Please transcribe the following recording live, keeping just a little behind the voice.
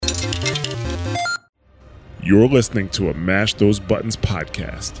You're listening to a Mash Those Buttons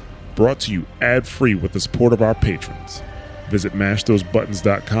podcast, brought to you ad-free with the support of our patrons. Visit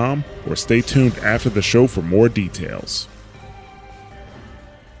mashthosebuttons.com or stay tuned after the show for more details.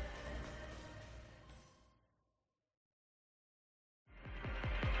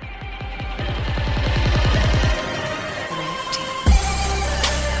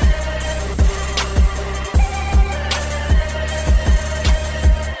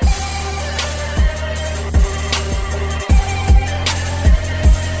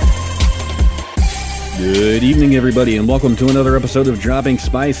 Good evening, everybody, and welcome to another episode of Dropping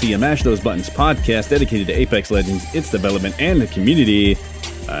Spicy, a Mash Those Buttons podcast dedicated to Apex Legends, its development, and the community.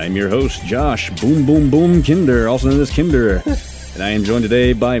 I'm your host, Josh Boom Boom Boom Kinder, also known as Kinder, and I am joined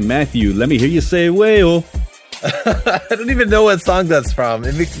today by Matthew. Let me hear you say whale. I don't even know what song that's from.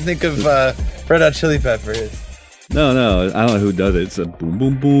 It makes me think of Red Hot Chili Peppers. No, I don't know who does it. It's a boom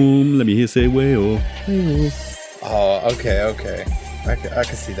boom boom. Let me hear you say whale. Oh, okay. I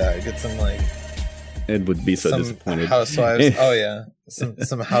can see that. Get some like. Ed would be so some disappointed. Housewives. Oh yeah,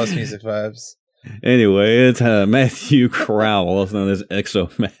 some house music vibes. Anyway, it's Matthew Crowell, also known as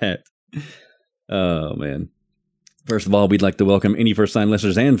Exomat. Oh man. First of all, we'd like to welcome any first-time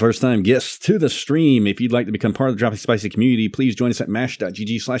listeners and first-time guests to the stream. If you'd like to become part of the Dropping Spicy community, please join us at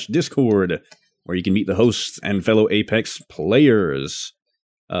mash.gg/discord, where you can meet the hosts and fellow Apex players.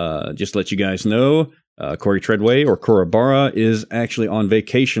 Just to let you guys know, Corey Treadway, or Kurabara, is actually on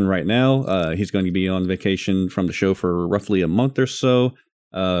vacation right now. He's going to be on vacation from the show for roughly a month or so.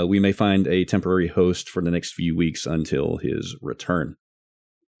 We may find a temporary host for the next few weeks until his return.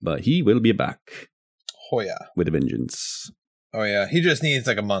 But he will be back. Oh yeah. With a vengeance. Oh yeah. He just needs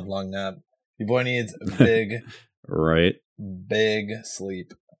like a month-long nap. Your boy needs big, right? Big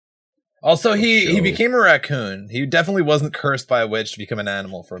sleep. Also, he became a raccoon. He definitely wasn't cursed by a witch to become an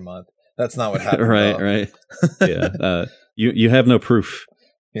animal for a month. That's not what happened. Right. Yeah. You have no proof.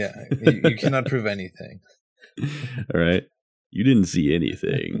 Yeah. You cannot prove anything. All right. You didn't see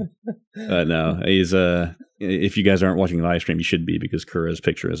anything. No, he's if you guys aren't watching the live stream, you should be, because Kura's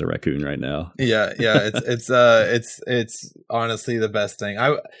picture is a raccoon right now. Yeah. It's honestly the best thing.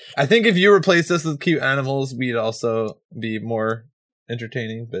 I think if you replace us with cute animals, we'd also be more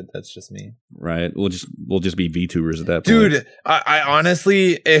entertaining, but that's just me. Right. We'll just be VTubers at that point. Dude, I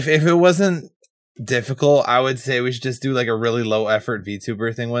honestly, if it wasn't difficult, I would say we should just do like a really low effort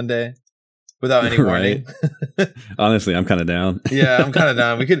VTuber thing one day without any warning. Honestly, I'm kind of down. Yeah, I'm kind of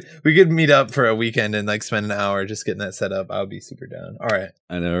down. We could meet up for a weekend and like spend an hour just getting that set up. I would be super down. All right.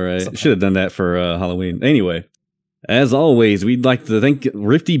 I know, right? Should have done that for Halloween. Anyway, as always, we'd like to thank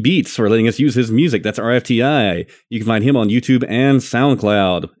Rifty Beats for letting us use his music. That's RFTI. You can find him on YouTube and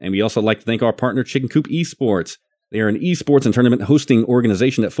SoundCloud. And we also like to thank our partner, Chicken Coop Esports. They are an esports and tournament hosting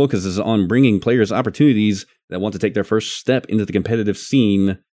organization that focuses on bringing players opportunities that want to take their first step into the competitive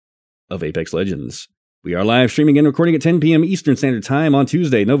scene of Apex Legends. We are live streaming and recording at 10 p.m. Eastern Standard Time on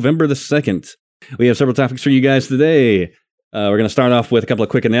Tuesday, November the 2nd. We have several topics for you guys today. We're going to start off with a couple of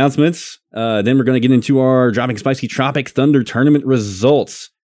quick announcements. Then we're going to get into our Dropping Spicy Tropic Thunder tournament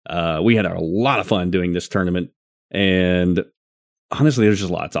results. We had a lot of fun doing this tournament, and honestly, there's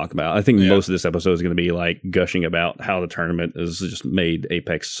just a lot to talk about. I think most of this episode is going to be like gushing about how the tournament has just made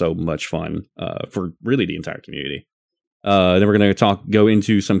Apex so much fun for really the entire community. Then we're going to go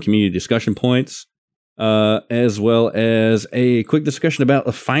into some community discussion points, as well as a quick discussion about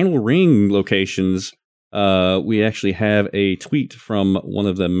the final ring locations. We actually have a tweet from one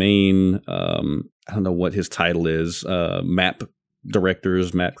of the main, I don't know what his title is, map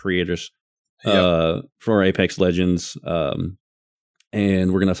directors, map creators, for Apex Legends.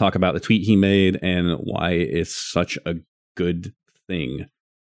 And we're going to talk about the tweet he made and why it's such a good thing.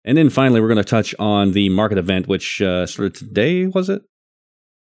 And then finally, we're going to touch on the market event, which started today, was it?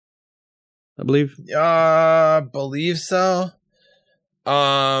 I believe. Believe so.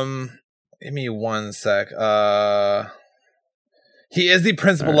 Give me one sec. He is the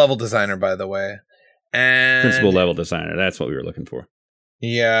principal level designer, by the way. And principal level designer. That's what we were looking for.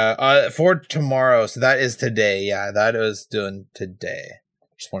 Yeah. For tomorrow. So that is today. Yeah, that was done today.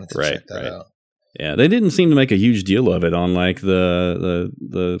 Just wanted to check that out. Yeah, they didn't seem to make a huge deal of it on like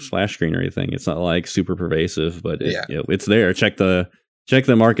the splash screen or anything. It's not like super pervasive, but it's there. Check the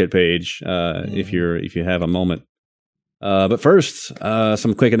market page if you have a moment. But first,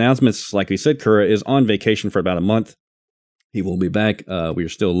 some quick announcements. Like we said, Kura is on vacation for about a month. He will be back. We are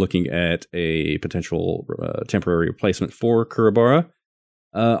still looking at a potential temporary replacement for Kurabara.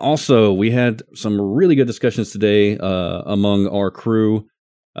 Also, we had some really good discussions today among our crew.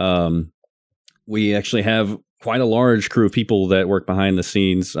 We actually have quite a large crew of people that work behind the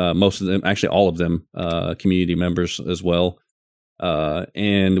scenes. Most of them, actually all of them, community members as well.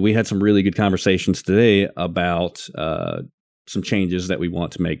 And we had some really good conversations today about some changes that we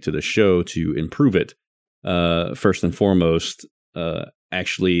want to make to the show to improve it. First and foremost,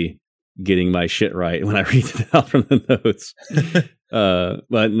 actually getting my shit right when I read it out from the notes.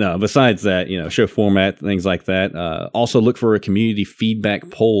 But no, besides that, show format, things like that. Also look for a community feedback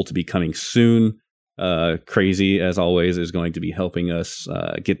poll to be coming soon. Crazy, as always, is going to be helping us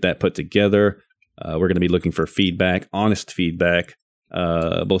get that put together. We're going to be looking for feedback, honest feedback,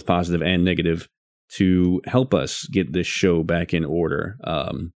 both positive and negative, to help us get this show back in order.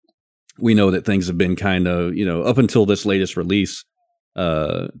 We know that things have been kind of, up until this latest release,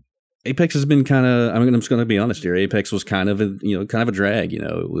 Apex has been kind of, I'm just going to be honest here. Apex was kind of a drag.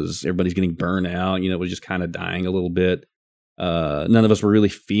 It was, everybody's getting burned out. It was just kind of dying a little bit. None of us were really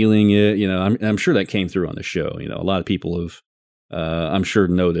feeling it. I'm sure that came through on the show. A lot of people have, I'm sure,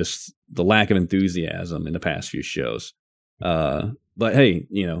 noticed the lack of enthusiasm in the past few shows. But hey,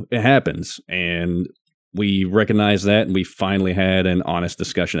 it happens, and we recognize that, and we finally had an honest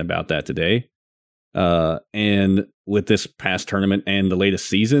discussion about that today. And with this past tournament and the latest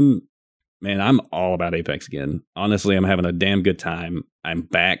season, man, I'm all about Apex again. Honestly, I'm having a damn good time. I'm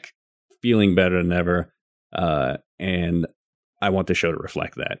back, feeling better than ever, and I want the show to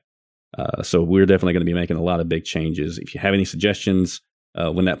reflect that. So we're definitely going to be making a lot of big changes. If you have any suggestions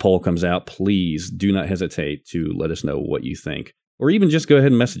when that poll comes out, please do not hesitate to let us know what you think, or even just go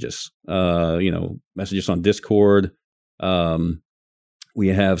ahead and message us. Message us on Discord. We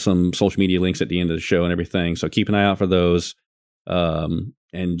have some social media links at the end of the show and everything, so keep an eye out for those.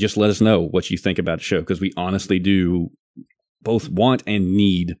 And just let us know what you think about the show, because we honestly do both want and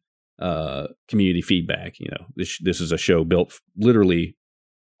need community feedback. This is a show built literally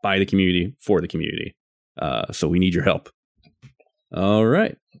by the community for the community. So we need your help. All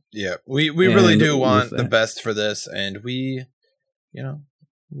right. Yeah, we really do want the best for this, and we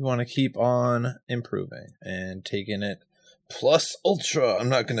want to keep on improving and taking it plus ultra. I'm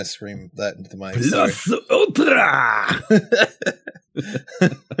not going to scream that into the mic. Plus ultra.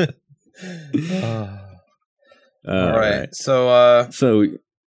 All right. So I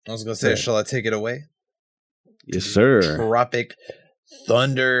was going to say, shall I take it away? Yes, sir. Tropic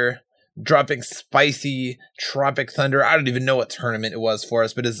Thunder, dropping spicy Tropic Thunder. I don't even know what tournament it was for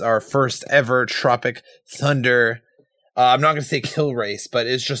us, but it's our first ever Tropic Thunder. I'm not going to say kill race, but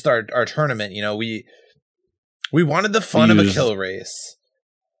it's just our tournament. We wanted the fun of a kill race,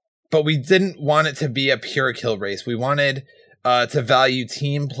 but we didn't want it to be a pure kill race. We wanted to value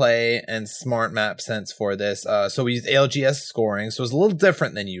team play and smart map sense for this. So we used ALGS scoring. So it was a little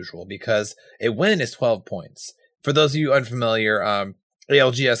different than usual because a win is 12 points. For those of you unfamiliar,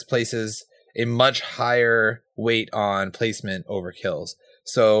 ALGS places a much higher weight on placement over kills.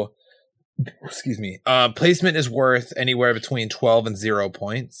 So, excuse me, placement is worth anywhere between 12 and 0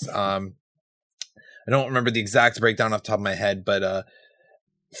 points. I don't remember the exact breakdown off the top of my head, but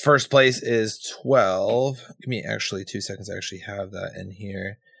first place is 12. Give me actually 2 seconds. I actually have that in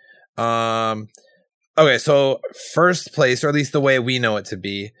here. Okay, so first place, or at least the way we know it to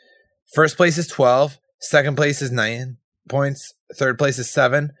be, first place is 12. Second place is 9 points. Third place is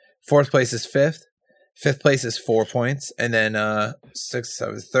 7. Fourth place is 5th. Fifth place is 4 points. And then 6th,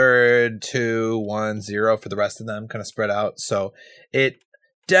 7th, 3rd, 2, 1, 0 for the rest of them, kind of spread out. So it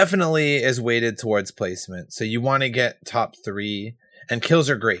definitely is weighted towards placement. So you want to get top 3, and kills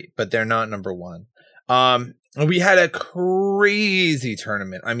are great, but they're not number 1. We had a crazy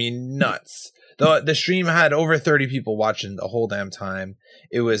tournament. I mean, nuts. The stream had over 30 people watching the whole damn time.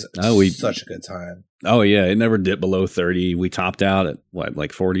 It was such a good time. Oh, yeah. It never dipped below 30. We topped out at,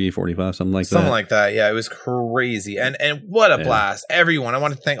 like 40, 45, something like that? Something like that. Yeah, it was crazy. And what a blast. Everyone, I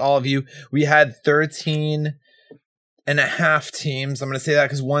want to thank all of you. We had 13 and a half teams. I'm going to say that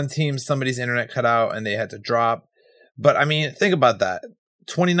because one team, somebody's internet cut out and they had to drop. But, I mean, think about that.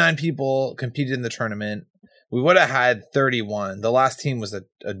 29 people competed in the tournament. We would have had 31. The last team was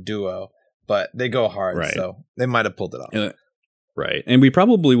a duo. But they go hard, right. So they might have pulled it off. Right. And we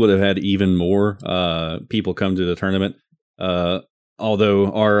probably would have had even more people come to the tournament.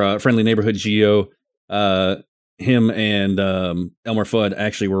 Although our friendly neighborhood Geo, him and Elmer Fudd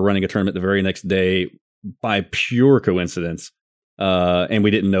actually were running a tournament the very next day by pure coincidence. And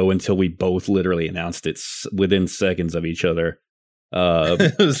we didn't know until we both literally announced it within seconds of each other.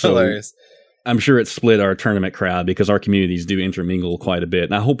 It was hilarious. I'm sure it split our tournament crowd because our communities do intermingle quite a bit.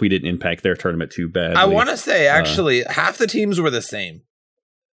 And I hope we didn't impact their tournament too badly. I want to say, actually, half the teams were the same.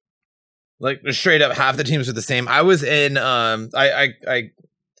 Like, straight up, half the teams were the same. I was in, I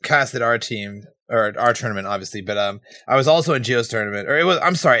casted our team or our tournament, obviously, but I was also in Geo's tournament, or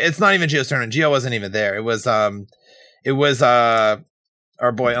I'm sorry, it's not even Geo's tournament. Geo wasn't even there. It was our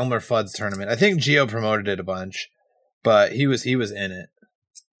boy Elmer Fudd's tournament. I think Geo promoted it a bunch, but he was in it.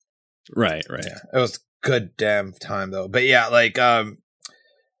 Right. Yeah, it was good damn time though. But yeah, like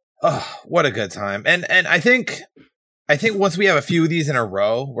what a good time. And I think once we have a few of these in a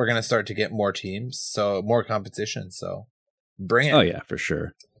row, we're gonna start to get more teams, so more competition. So bring it. Oh yeah, for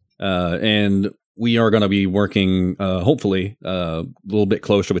sure. And we are going to be working, hopefully, a little bit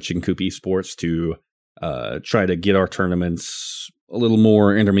closer with Chicken Coop Esports to try to get our tournaments a little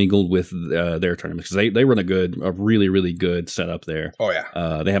more intermingled with their tournaments, because they run a really, really good setup there. Oh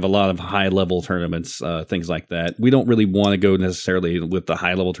yeah. They have a lot of high level tournaments, things like that. We don't really want to go necessarily with the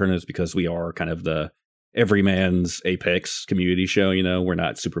high level tournaments because we are kind of the everyman's Apex community show. You know, we're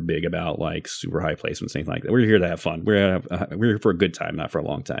not super big about like super high placements, anything like that. We're here to have fun. We're here for a good time, not for a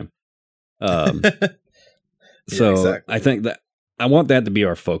long time. So exactly. I think that I want that to be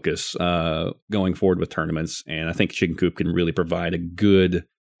our focus going forward with tournaments, and I think Chicken Coop can really provide a good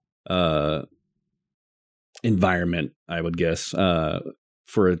environment, I would guess,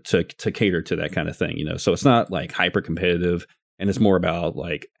 for to cater to that kind of thing. You know, so it's not like hyper competitive, and it's more about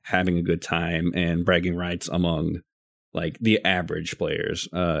like having a good time and bragging rights among like the average players,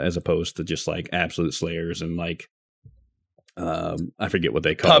 as opposed to just like absolute slayers and like I forget what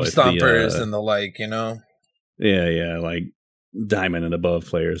they call pub it, stompers and the like, you know. Yeah, like diamond and above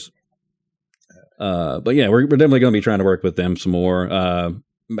players. But yeah, we're definitely going to be trying to work with them some more.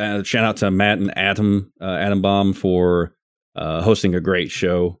 Shout out to Matt and Adam Baum for hosting a great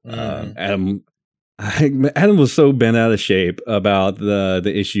show. Adam was so bent out of shape about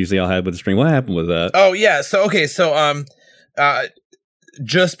the issues they all had with the stream. What happened with that? Oh yeah, so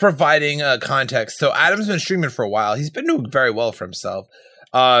just providing context. So Adam's been streaming for a while. He's been doing very well for himself.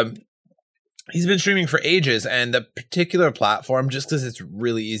 He's been streaming for ages, and the particular platform, just because it's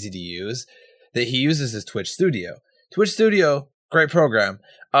really easy to use, that he uses is Twitch Studio. Twitch Studio, great program.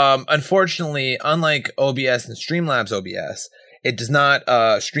 Unfortunately, unlike OBS and Streamlabs OBS, it does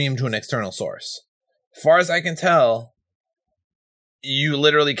not stream to an external source. As far as I can tell, you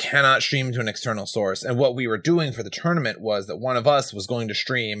literally cannot stream to an external source. And what we were doing for the tournament was that one of us was going to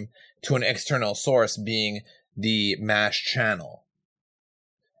stream to an external source, being the MASH channel.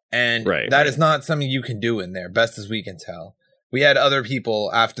 And that is not something you can do in there, best as we can tell. We had other people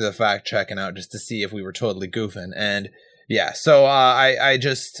after the fact checking out just to see if we were totally goofing. And yeah, so I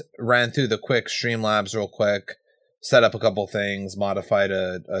just ran through the quick Streamlabs real quick, set up a couple things, modified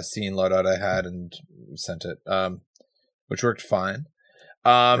a scene loadout I had, and sent it, which worked fine.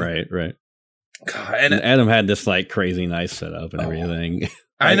 Right. God, and Adam had this like crazy nice setup and everything.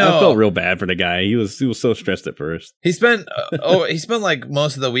 I know. I felt real bad for the guy. He was so stressed at first. He spent like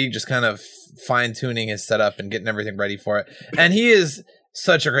most of the week just kind of fine tuning his setup and getting everything ready for it. And he is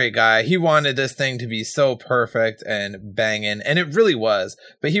such a great guy. He wanted this thing to be so perfect and banging, and it really was.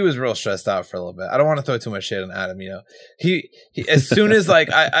 But he was real stressed out for a little bit. I don't want to throw too much shade on Adam. You know, he as soon as like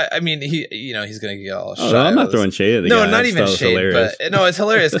I mean he, you know, he's gonna get all shy. No, I'm not throwing shade at the guy. No, not even shade. Hilarious. But no, it's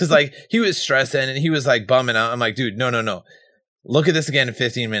hilarious because like he was stressing and he was like bumming out. I'm like, dude, no. Look at this again in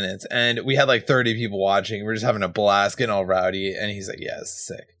 15 minutes. And we had like 30 people watching. We're just having a blast, getting all rowdy. And he's like, yeah, this is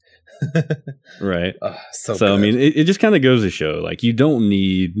sick. Right. So I mean, it just kind of goes to show, like, you don't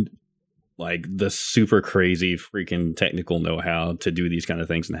need like the super crazy freaking technical know-how to do these kind of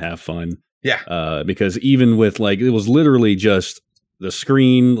things and have fun. Yeah. Because even with like, it was literally just the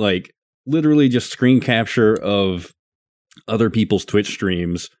screen, like literally just screen capture of other people's Twitch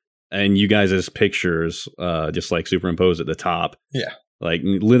streams. And you guys as pictures, just like superimposed at the top. Yeah. Like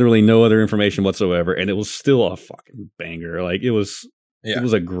literally no other information whatsoever. And it was still a fucking banger. Like it was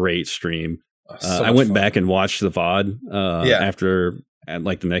a great stream. I went back and watched the VOD after,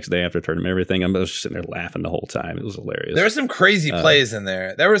 like the next day after tournament, everything. I was just sitting there laughing the whole time. It was hilarious. There were some crazy plays in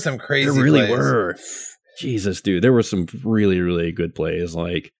there. There were some crazy plays. There really were. Jesus, dude. There were some really, really good plays.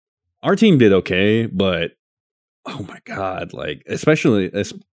 Like our team did okay, but oh my God. Like, especially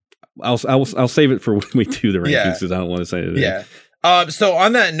I'll save it for when we do the rankings because I don't want to say it. Yeah. So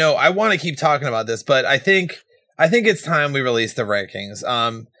on that note, I want to keep talking about this, but I think it's time we release the rankings.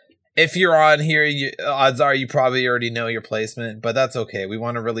 If you're on here, odds are you probably already know your placement, but that's okay. We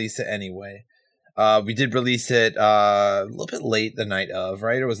want to release it anyway. We did release it a little bit late the night of,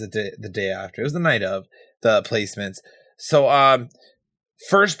 right? Or was it the day after? It was the night of the placements. So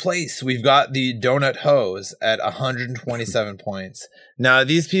first place, we've got the Donut Hose at 127 points. Now,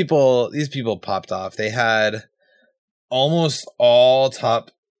 these people popped off. They had almost all top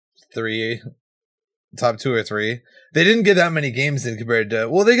 2 or 3. They didn't get that many games in compared to,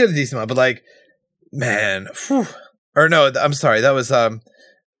 well, they get a decent amount, but like Man, phew. Or no, I'm sorry. That was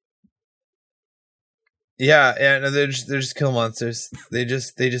yeah, no, they're just kill monsters. They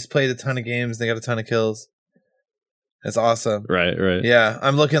just played a ton of games. They got a ton of kills. That's awesome. Right. Yeah,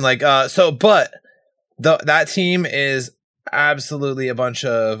 I'm looking like but that team is absolutely a bunch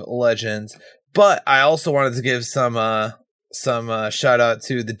of legends. But I also wanted to give some shout out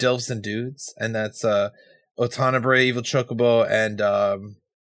to the Dilfs and Dudes, and that's Otanabre, Evil Chocobo, and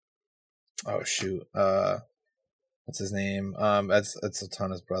what's his name? That's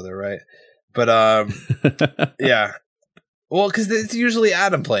Otana's brother, right? But yeah. Well, because it's usually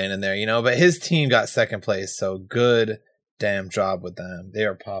Adam playing in there, you know, but his team got second place, so good damn job with them. They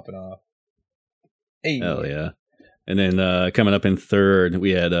are popping off. Hey. Hell yeah. And then coming up in third,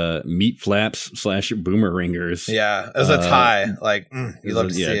 we had Meat Flaps / Boomerangers. Yeah, it was a tie. You love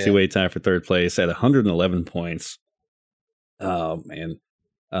to see it. Two-way tie for third place at 111 points. Oh, man.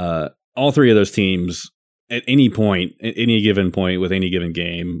 All three of those teams, at any point, at any given point with any given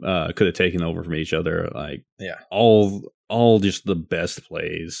game, could have taken over from each other. All just the best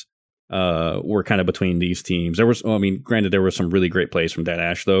plays were kind of between these teams. Granted, there were some really great plays from Dad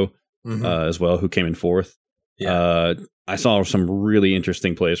Ash, though, as well, who came in fourth. Yeah. I saw some really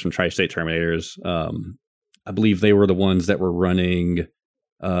interesting plays from Tri-State Terminators. I believe they were the ones that were running.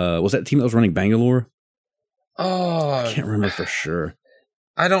 Was that the team that was running Bangalore? Oh, I can't remember for sure.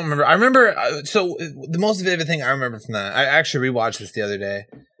 I don't remember. I remember. So the most vivid thing I remember from that, I actually rewatched this the other day,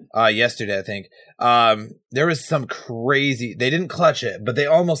 yesterday, I think. There was some crazy. They didn't clutch it, but they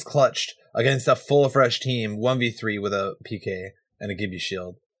almost clutched against a full fresh team 1v3 with a PK and a Gibby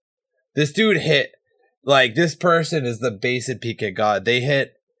shield. This dude hit. This person is the basic PK god. They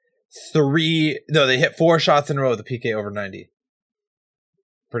hit 4 shots in a row with a PK over 90.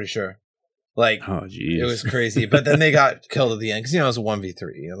 Pretty sure. Oh, geez. It was crazy. But then they got killed at the end because, it was a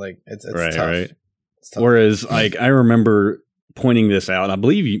 1v3. It's right, tough. Right. It's tough. Whereas, I remember pointing this out. I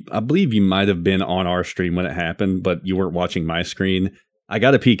believe you might have been on our stream when it happened, but you weren't watching my screen. I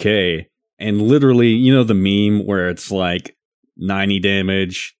got a PK, and literally, the meme where it's 90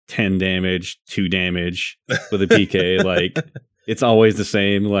 damage, 10 damage, 2 damage with a PK. It's always the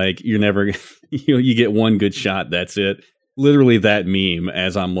same. You're never, you get one good shot. That's it. Literally that meme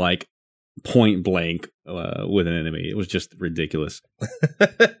as I'm point blank with an enemy. It was just ridiculous.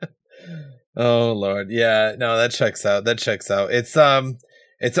 Oh Lord. Yeah, no, that checks out. It's an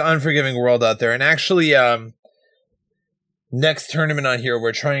unforgiving world out there. And actually, next tournament on here,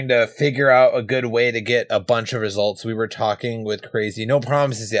 we're trying to figure out a good way to get a bunch of results. We were talking with Crazy, no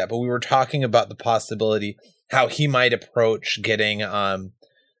promises yet, but we were talking about the possibility how he might approach getting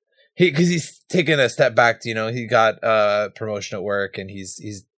because he's taken a step back to, he got promotion at work and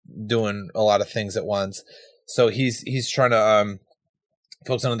he's doing a lot of things at once. So he's trying to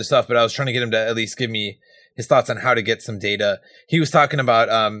focus on other stuff, but I was trying to get him to at least give me his thoughts on how to get some data. He was talking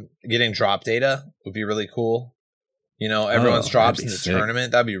about getting drop data would be really cool. Everyone's drops in the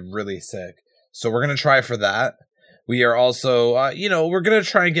tournament. That'd be really sick. So we're going to try for that. We are also, we're going to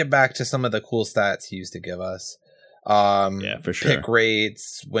try and get back to some of the cool stats he used to give us. Yeah, for sure. Pick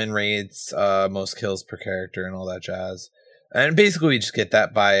rates, win rates, most kills per character and all that jazz. And basically we just get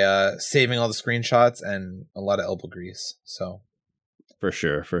that by saving all the screenshots and a lot of elbow grease. So For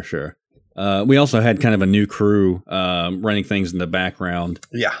sure. We also had kind of a new crew running things in the background.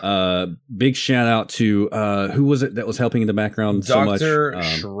 Yeah. Big shout out to who was it that was helping in the background so much? Dr.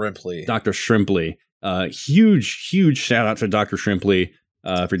 Shrimpley. Dr. Shrimpley. Huge shout out to Dr. Shrimpley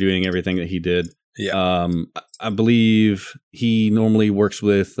for doing everything that he did. Yeah. I believe he normally works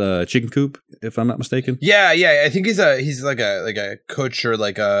with Chicken Coop, if I'm not mistaken. Yeah. I think he's like a coach or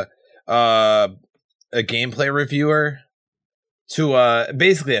like a gameplay reviewer. To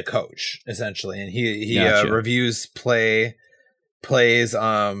basically a coach essentially, and he Gotcha. reviews plays.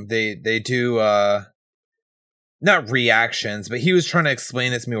 They do not reactions, but he was trying to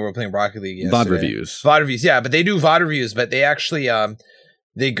explain it to me when we were playing Rocket League yesterday. VOD reviews, yeah. But they do VOD reviews, but they actually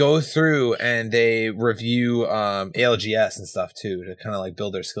they go through and they review ALGS and stuff too to kind of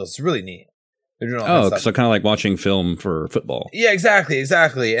build their skills. It's really neat. They're doing all that stuff. So kind of like watching film for football. Yeah,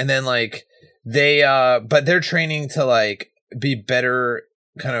 exactly. And then they but they're training to be better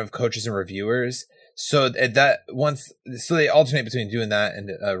kind of coaches and reviewers. So so they alternate between doing that and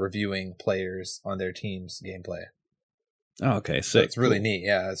reviewing players on their team's gameplay. Oh, okay, sick. So it's really neat.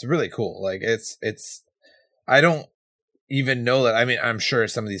 Yeah, it's really cool. It's I don't even know that. I mean, I'm sure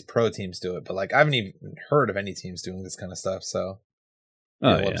some of these pro teams do it, but I haven't even heard of any teams doing this kind of stuff. So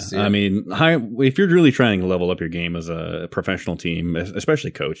yeah. I mean, if you're really trying to level up your game as a professional team,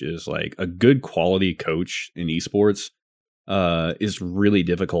 especially coaches, a good quality coach in esports is really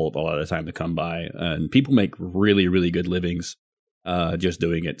difficult a lot of the time to come by, and people make really, really good livings just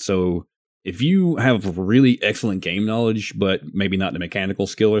doing it. So if you have really excellent game knowledge, but maybe not the mechanical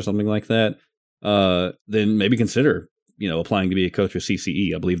skill or something like that, then maybe consider, applying to be a coach with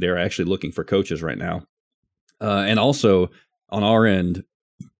CCE. I believe they're actually looking for coaches right now. And also on our end,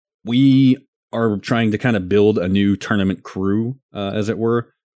 we are trying to kind of build a new tournament crew, as it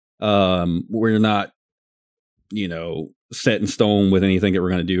were. We're not, set in stone with anything that we're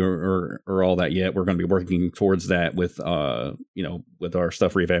going to do or all that yet. We're going to be working towards that with, with our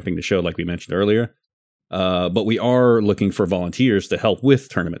stuff revamping the show, like we mentioned earlier. But we are looking for volunteers to help with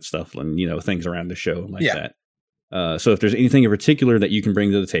tournament stuff and, things around the show like that. So if there's anything in particular that you can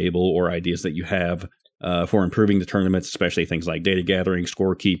bring to the table or ideas that you have for improving the tournaments, especially things like data gathering,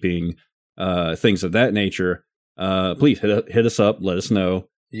 scorekeeping, things of that nature, please hit us up, let us know.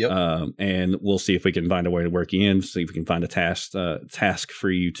 Yep. And we'll see if we can find a way to work you in, see if we can find a task for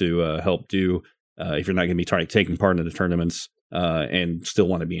you to help do if you're not going to be taking part in the tournaments and still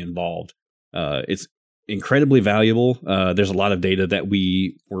want to be involved. It's incredibly valuable. There's a lot of data that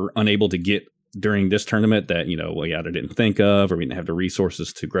we were unable to get during this tournament that, we either didn't think of or we didn't have the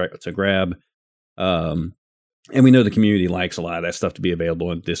resources to grab. And we know the community likes a lot of that stuff to be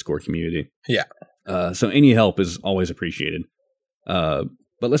available in the Discord community. Yeah. So any help is always appreciated.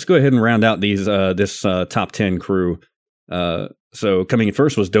 But let's go ahead and round out this top 10 crew. So coming in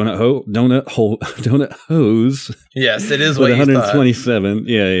first was Donut Hose. Yes, it is with what 127.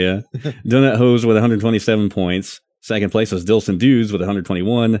 Yeah. Donut Hose with 127 points. Second place was Dilson Dudes with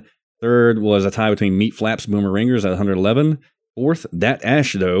 121. Third was a tie between Meat Flaps Boomerangers at 111. Fourth, Dat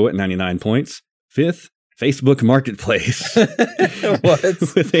Ashdo at 99 points. Fifth, Facebook Marketplace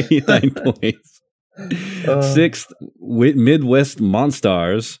with 89 points. Sixth, Midwest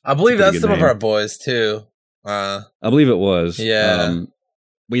Monstars. I believe that's some of our boys too. I believe it was. Yeah.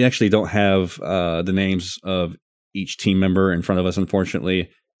 We actually don't have the names of each team member in front of us,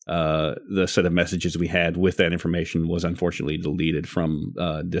 unfortunately. The set of messages we had with that information was unfortunately deleted from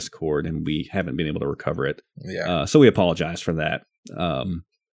Discord, and we haven't been able to recover it. Yeah. So we apologize for that.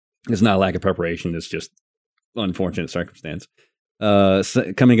 It's not a lack of preparation. It's just unfortunate circumstance.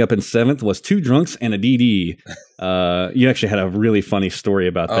 Coming up in seventh was Two Drunks and a DD. You actually had a really funny story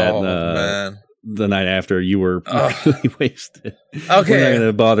about that. Man. The night after, you were really wasted. Okay. We're not going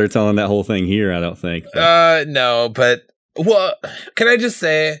to bother telling that whole thing here, I don't think. No, but well, can I just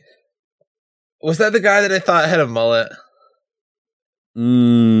say, was that the guy that I thought had a mullet?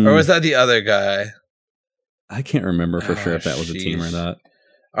 Or was that the other guy? I can't remember for sure if that was a team or not.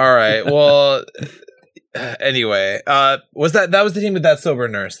 All right. Well, anyway, was that was the team with that sober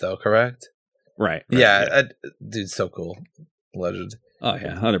nurse though, correct? Right. Yeah. Dude's so cool. Legend. Oh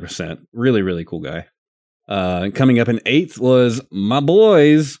yeah, 100%. Really, really cool guy. Coming up in eighth was my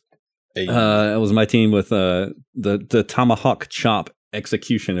boys. It was my team with the Tomahawk Chop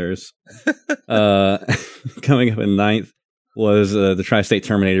Executioners. Coming up in ninth was the Tri-State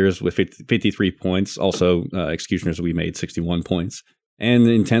Terminators with 53 points. Also, Executioners, we made 61 points. And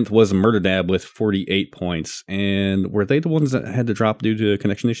in 10th was Murder Dab with 48 points. And were they the ones that had to drop due to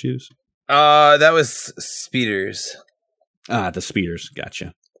connection issues? That was Speeders. The Speeders.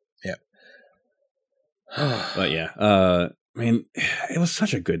 Gotcha. Yeah. But yeah, man, it was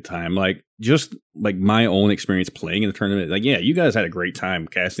such a good time. Like, just like my own experience playing in the tournament. Like, yeah, you guys had a great time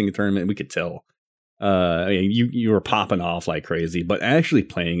casting the tournament. We could tell. You were popping off like crazy, but actually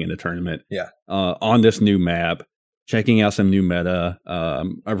playing in the tournament. Yeah. On this new map, checking out some new meta.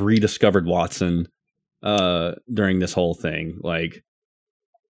 I've rediscovered Watson during this whole thing. Like,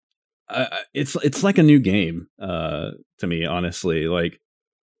 it's like a new game to me, honestly. Like,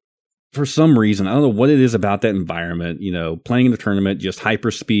 for some reason, I don't know what it is about that environment. Playing in the tournament, just hyper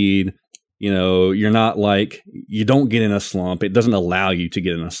speed. You're not like, you don't get in a slump. It doesn't allow you to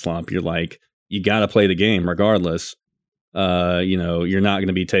get in a slump. You're like, you got to play the game regardless. You're not going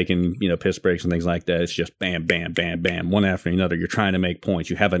to be taking, piss breaks and things like that. It's just bam, bam, bam, bam, one after another. You're trying to make points.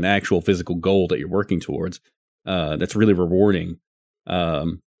 You have an actual physical goal that you're working towards. That's really rewarding.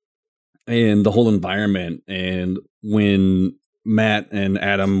 And the whole environment. And when Matt and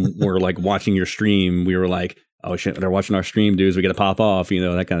Adam were like watching your stream, we were like, oh shit, they're watching our stream, dudes. We got to pop off,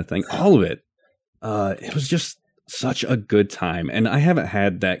 that kind of thing. All of it. It was just such a good time. And I haven't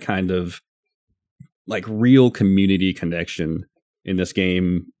had that kind of like real community connection in this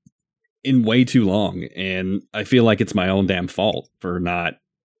game in way too long. And I feel like it's my own damn fault for not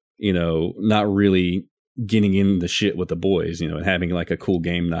really getting in the shit with the boys, and having like a cool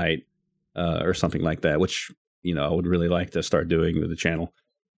game night or something like that, which, I would really like to start doing with the channel.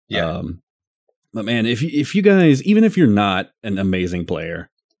 Yeah. But man, if you guys, even if you're not an amazing player,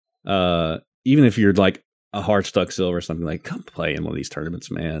 even if you're like a Heartstuck Silver or something, like come play in one of these tournaments,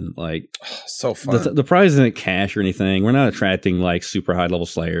 man. Like so fun. The prize isn't cash or anything. We're not attracting like super high level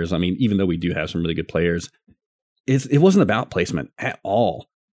slayers. I mean, even though we do have some really good players, it wasn't about placement at all.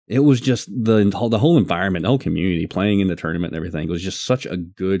 It was just the whole environment, the whole community playing in the tournament and everything. It was just such a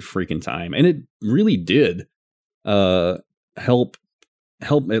good freaking time. And it really did help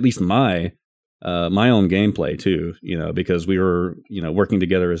at least my own gameplay too, you know, because we were, you know, working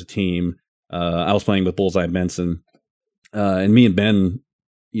together as a team. I was playing with Bullseye Benson, and me and Ben,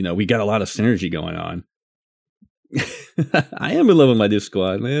 you know, we got a lot of synergy going on. I am in love with my disc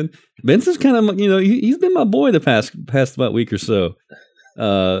squad, man. Benson's kind of, you know, he's been my boy the past about week or so.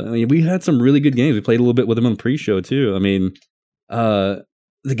 I mean, we had some really good games. We played a little bit with him on the pre-show too. I mean, the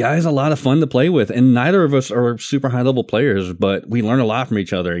guy's a lot of fun to play with, and neither of us are super high level players, but we learn a lot from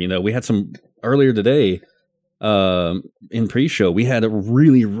each other. You know, we had some earlier today in pre-show. We had a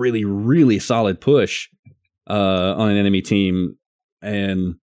really, really, really solid push on an enemy team,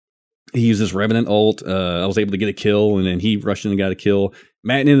 and he used his Revenant ult. I was able to get a kill, and then he rushed in and got a kill.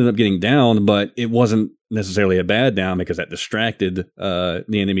 Matt ended up getting down, but it wasn't necessarily a bad down because that distracted the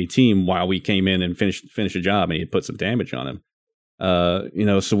enemy team while we came in and finished a job, and he put some damage on him. You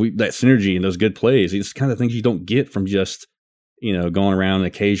know, so that synergy and those good plays, it's kind of things you don't get from just, you know, going around and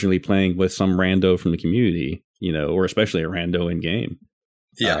occasionally playing with some rando from the community, you know, or especially a rando in game.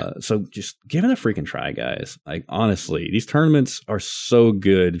 Yeah. So just give it a freaking try, guys. Like, honestly, these tournaments are so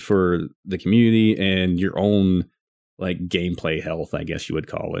good for the community and your own like gameplay health, I guess you would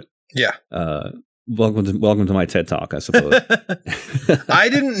call it. Yeah. Welcome to my TED Talk, I suppose. I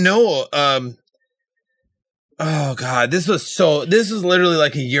didn't know. Oh God, this was literally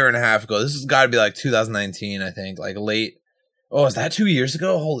like a year and a half ago. This has got to be like 2019, I think, like late. Oh, is that 2 years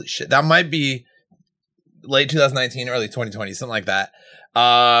ago? Holy shit. That might be late 2019, early 2020, something like that.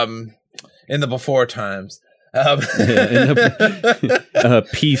 In the before times.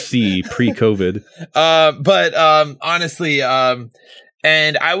 PC pre-COVID. But honestly,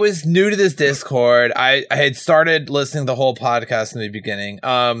 and I was new to this Discord. I had started listening to the whole podcast in the beginning.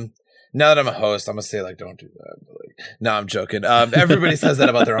 Now that I'm a host, I'm gonna say like, don't do that. But, like, no, I'm joking. Everybody says that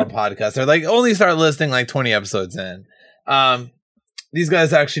about their own podcast. They're like, only start listening like 20 episodes in. These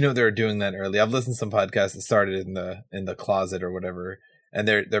guys actually know they were doing that early. I've listened to some podcasts that started in the closet or whatever, and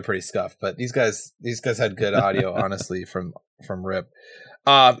they're pretty scuffed. But these guys had good audio, honestly, from Rip.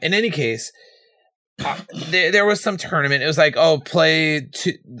 In any case, there was some tournament. It was like, oh, play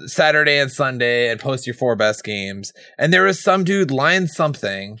Saturday and Sunday and post your 4 best games. And there was some dude lying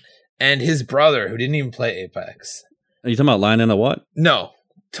something, and his brother who didn't even play Apex. Are you talking about line in a what? No,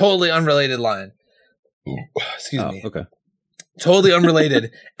 totally unrelated line. Excuse me. Okay. Totally unrelated.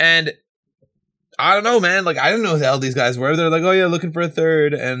 And I don't know, man. Like, I didn't know who the hell these guys were. They're like, oh yeah, looking for a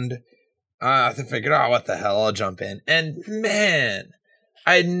third. And I figured, oh, what the hell? I'll jump in. And man,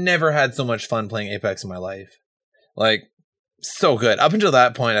 I never had so much fun playing Apex in my life. Like, so good. Up until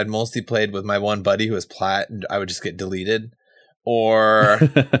that point, I'd mostly played with my one buddy who was plat, and I would just get deleted. Or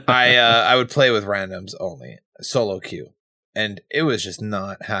I would play with randoms only, solo queue. And it was just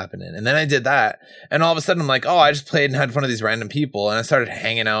not happening. And then I did that, and all of a sudden I'm like, oh, I just played and had fun with these random people. And I started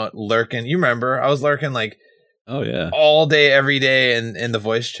hanging out, lurking. You remember, I was lurking like, oh yeah, all day, every day in the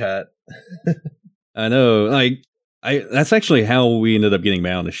voice chat. I know. Like, that's actually how we ended up getting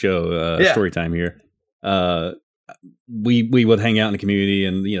Matt on the show. Story time here. We would hang out in the community,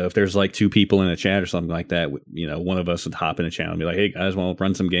 and you know, if there's like 2 people in a chat or something like that, you know, one of us would hop in a chat and be like, hey guys, want to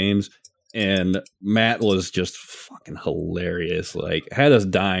run some games? And Matt was just fucking hilarious, like had us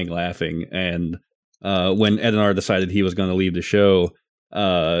dying laughing. And when Ed and R decided he was going to leave the show,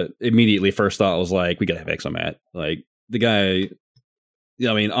 immediately first thought was like, we gotta have X on Matt. Like, the guy,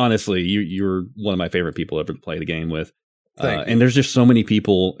 I mean, honestly, you're one of my favorite people ever to play the game with. And there's just so many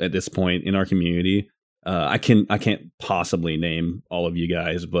people at this point in our community. I can't possibly name all of you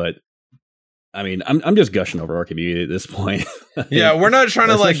guys, but I mean, I'm just gushing over our community at this point. Yeah, we're not trying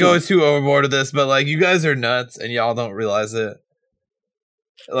to like go too overboard with this, but like, you guys are nuts and y'all don't realize it.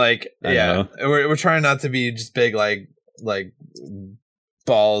 Like, yeah, we're trying not to be just big like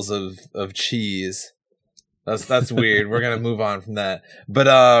balls of cheese. That's weird. We're gonna move on from that, but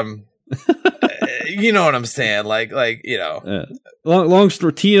you know what I'm saying? Like you know. Long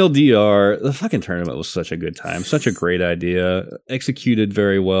story, TLDR, the fucking tournament was such a good time. Such a great idea. Executed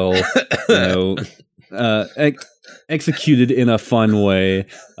very well. You know, executed in a fun way.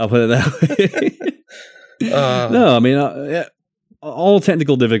 I'll put it that way. No, I mean, all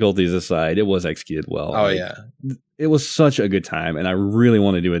technical difficulties aside, it was executed well. Oh Like, yeah. it was such a good time, and I really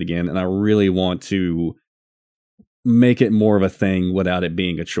want to do it again, and I really want to make it more of a thing without it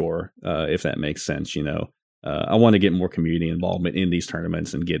being a chore, if that makes sense. I want to get more community involvement in these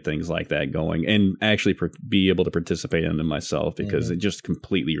tournaments and get things like that going, and actually be able to participate in them myself, because it just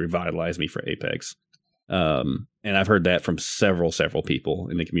completely revitalized me for Apex. And I've heard that from several people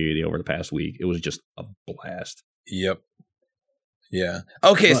in the community over the past week. It was just a blast. Yep. Yeah.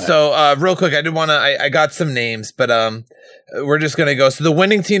 Okay, so real quick, I did want to. I got some names, but we're just gonna go. So the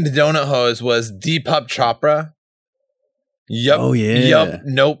winning team, the Donut Hose, was Deepak Chopra. Yep. Oh yeah. Yep.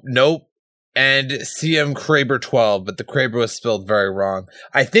 Nope. And CM Kraber 12, but the Kraber was spelled very wrong.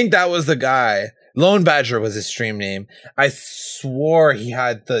 I think that was the guy. Lone Badger was his stream name. I swore he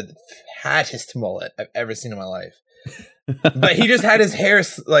had the fattest mullet I've ever seen in my life. But he just had his hair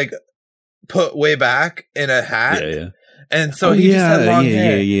like put way back in a hat. Yeah. And so he just had long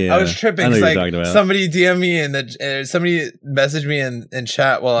hair. Yeah. I was tripping. I know It's you're like talking about. somebody DM me and somebody messaged me in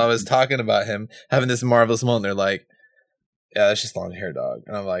chat while I was talking about him having this marvelous mullet. And they're like, "Yeah, that's just long hair, dog."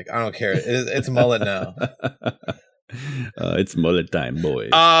 And I'm like, "I don't care. It's a mullet now." It's mullet time, boys.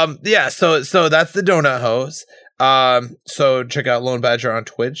 Yeah. So that's the Donut Hose. So check out Lone Badger on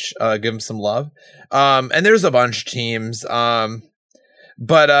Twitch. Give him some love. And there's a bunch of teams.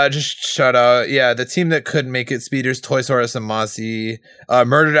 But just shout out, the team that couldn't make it: Speeders, Toysaurus, and Mossy.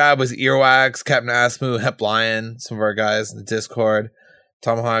 Murder Dab was Earwax, Captain Asmu, Hep Lion, some of our guys in the Discord.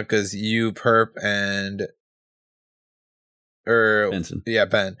 Tomahawk is you, Perp, and Benson. Yeah,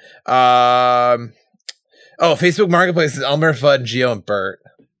 Ben. Facebook Marketplace is Elmer, Fudd, Geo, and Bert.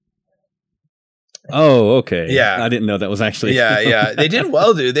 Oh, okay. Yeah. I didn't know that was actually. Yeah. They did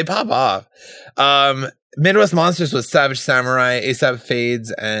well, dude. They pop off. Midwest Monsters was Savage Samurai, ASAP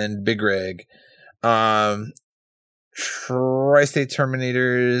Fades, and Big Rig. Tri-State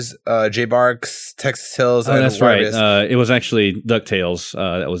Terminators, J Barks, Texas Hills, Oh, and that's Warriors. right. It was actually DuckTales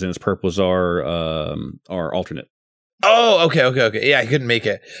that was in his Perp was our alternate. Oh, okay. Yeah, I couldn't make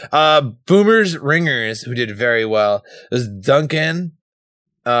it. Boomers Ringers, who did very well. It was Duncan,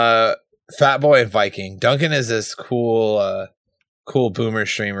 Fat Boy, and Viking. Duncan is this cool boomer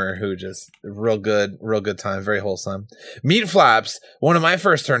streamer who just real good time, very wholesome. Meat Flaps, one of my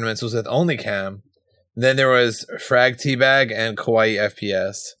first tournaments was with OnlyCam. Then there was Frag Teabag and Kawaii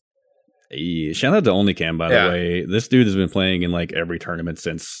FPS. Hey, shout out to OnlyCam, by Yeah. the way. This dude has been playing in like every tournament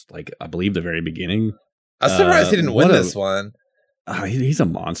since like I believe the very beginning. I'm surprised he didn't win what a- this one. He's a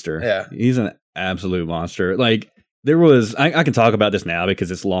monster. Yeah. He's an absolute monster. Like there was, I can talk about this now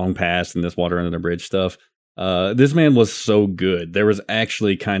because it's long past and this water under the bridge stuff. This man was so good. There was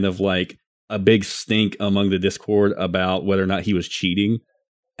actually kind of like a big stink among the Discord about whether or not he was cheating.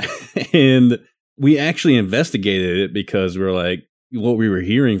 And we actually investigated it because we were like, what we were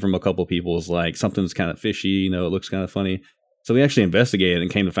hearing from a couple people is like, something's kind of fishy, it looks kind of funny. So we actually investigated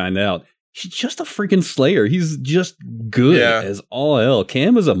and came to find out he's just a freaking slayer. He's just good as all hell.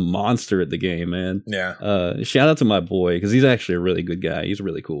 Cam is a monster at the game, man. Yeah. Shout out to my boy because he's actually a really good guy. He's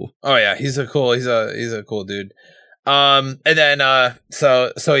really cool. Oh yeah, he's a cool dude. And then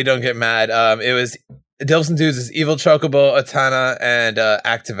so you don't get mad. It was Dilson Dudes is Evil Chocobo, Atana, and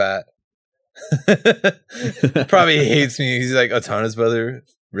Activat. Probably hates me. He's like, Atana's brother?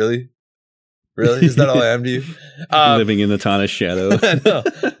 Really? Is that all I am to you? Living in the Tana's shadow. No.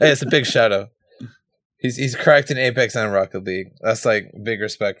 Hey, it's a big shadow. He's cracked in Apex and Rocket League. That's like big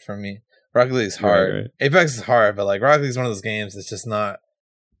respect from me. Rocket League is hard. Right. Apex is hard, but like Rocket League is one of those games that's just not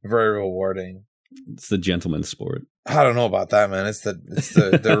very rewarding. It's the gentleman's sport. I don't know about that, man. It's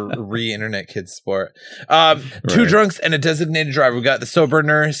the re-internet kids sport. Two drunks and a designated driver. We got the Sober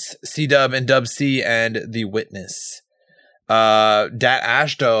Nurse, C-Dub and Dub C, and the Witness. Dat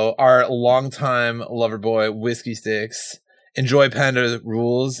Ashdo, our longtime lover boy, Whiskey Sticks, Enjoy Panda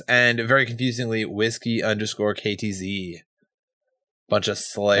Rules, and very confusingly, Whiskey_KTZ. Bunch of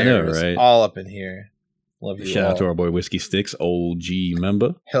slayers, right? all up in here. Love you. Shout all. out to our boy Whiskey Sticks, OG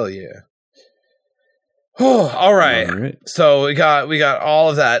member. Hell yeah. All right. So we got all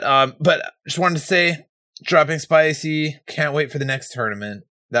of that. But just wanted to say, dropping spicy. Can't wait for the next tournament.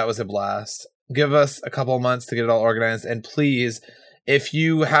 That was a blast. Give us a couple of months to get it all organized. And please, if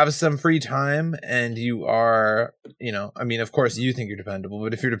you have some free time and you are, of course you think you're dependable,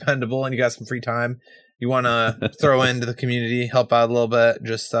 but if you're dependable and you got some free time, you want to throw into the community, help out a little bit,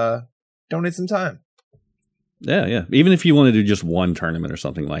 just donate some time. Yeah. Even if you want to do just one tournament or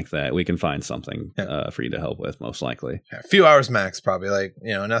something like that, we can find something for you to help with, most likely. Yeah, a few hours max, probably.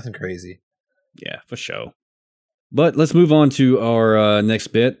 Nothing crazy. Yeah, for sure. But let's move on to our next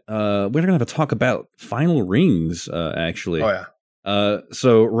bit. We're going to have a talk about Final Rings, actually. Oh, yeah.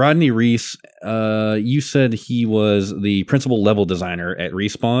 So Rodney Reese, you said he was the principal level designer at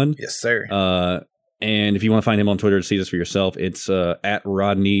Respawn. Yes, sir. And if you want to find him on Twitter to see this for yourself, it's at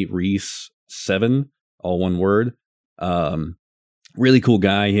Rodney Reese 7, all one word. Really cool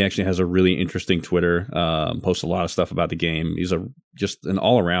guy. He actually has a really interesting Twitter. Posts a lot of stuff about the game. He's just an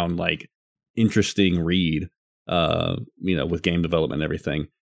all around like interesting read. With game development and everything.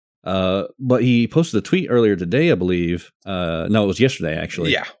 But he posted a tweet earlier today, I believe. No, it was yesterday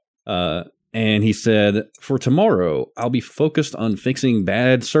actually. Yeah. And he said, "For tomorrow, I'll be focused on fixing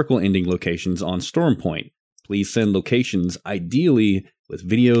bad circle ending locations on Stormpoint. Please send locations, ideally with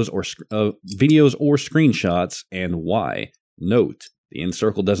videos or screenshots, and why. Note: the end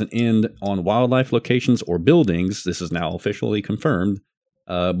circle doesn't end on wildlife locations or buildings. This is now officially confirmed,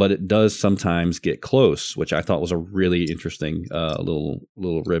 but it does sometimes get close," which I thought was a really interesting little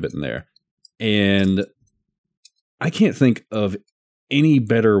ribbit in there. And I can't think of any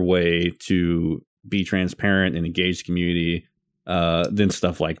better way to be transparent and engage the community than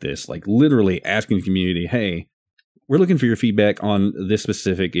stuff like this. Like literally asking the community, "Hey, we're looking for your feedback on this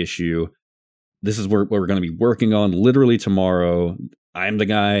specific issue. This is what we're going to be working on literally tomorrow. I'm the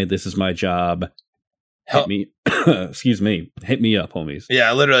guy. This is my job. Help me." Excuse me. Hit me up, homies.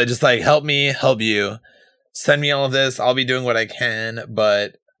 Yeah, literally just like, help me, help you. Send me all of this. I'll be doing what I can.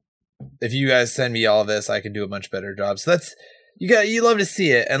 But if you guys send me all of this, I can do a much better job. So that's, you love to see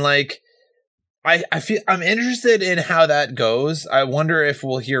it. And like, I feel I'm interested in how that goes. I wonder if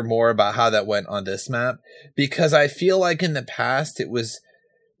we'll hear more about how that went on this map, because I feel like in the past it was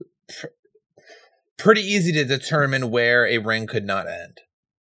pretty easy to determine where a ring could not end.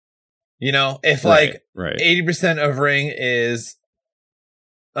 If like 80% of ring is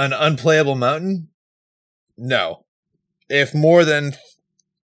an unplayable mountain, no. If more than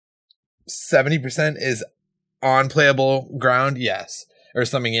 70% is on playable ground, yes, or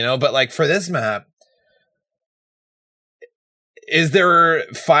something, But like for this map, is there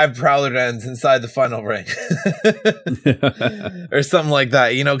 5 prowler ends inside the final ring or something like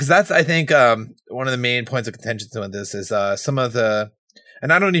that? Because that's, I think, one of the main points of contention with this is some of the,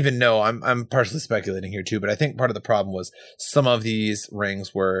 and I don't even know, I'm partially speculating here too, but I think part of the problem was some of these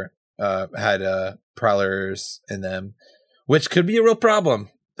rings were had prowlers in them, which could be a real problem.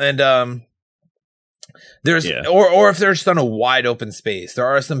 And there's or if they're just on a wide open space. There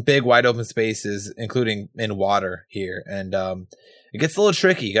are some big wide open spaces, including in water here, and it gets a little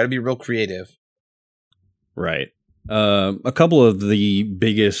tricky. You got to be real creative. Right. A couple of the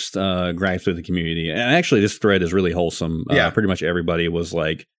biggest gripes with the community, and actually this thread is really wholesome. Pretty much everybody was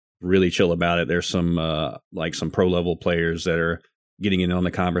like really chill about it. There's some some pro level players that are getting in on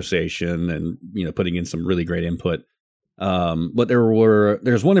the conversation and putting in some really great input. But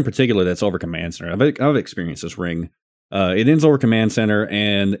there's one in particular that's over Command Center. I've experienced this ring. It ends over Command Center,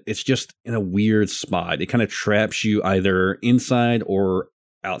 and it's just in a weird spot. It kind of traps you either inside or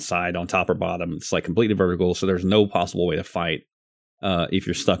outside, on top or bottom. It's like completely vertical, so there's no possible way to fight if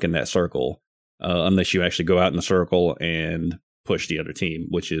you're stuck in that circle, unless you actually go out in the circle and push the other team,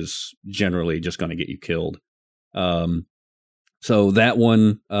 which is generally just going to get you killed. So that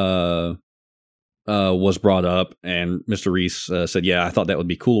one was brought up, and Mr. Reese said, "Yeah, I thought that would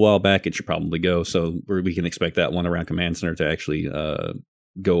be cool a while back. It should probably go." So we can expect that one around Command Center to actually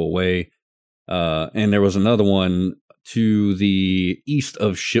go away. And there was another one to the east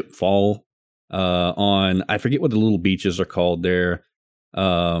of Shipfall on, I forget what the little beaches are called there.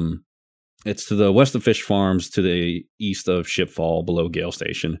 It's to the west of Fish Farms, to the east of Shipfall, below Gale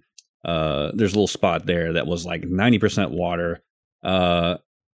Station. There's a little spot there that was like 90% water.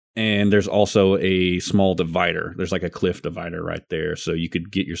 And there's also a small divider. There's like a cliff divider right there. So you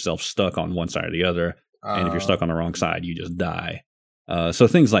could get yourself stuck on one side or the other. And if you're stuck on the wrong side, you just die. So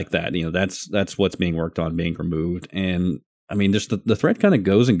things like that, that's what's being worked on, being removed. And I mean, just the thread kind of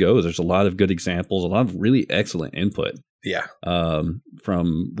goes and goes. There's a lot of good examples, a lot of really excellent input. Yeah.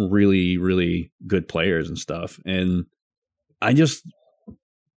 From really, really good players and stuff. And I just,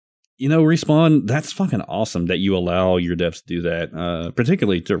 Respawn, that's fucking awesome that you allow your devs to do that,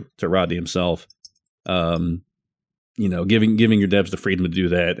 particularly to Rodney himself. Giving your devs the freedom to do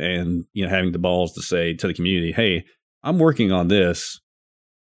that, and having the balls to say to the community, "Hey, I'm working on this.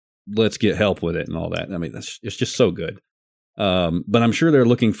 Let's get help with it," and all that. I mean, it's just so good. But I'm sure they're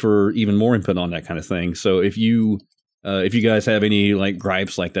looking for even more input on that kind of thing. So if you guys have any like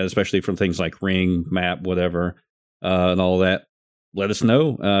gripes like that, especially from things like ring, map, whatever, and all that, let us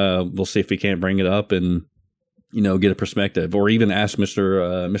know. We'll see if we can't bring it up and get a perspective, or even ask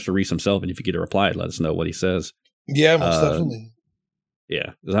Mr. Reese himself. And if you get a reply, let us know what he says. Yeah, most definitely.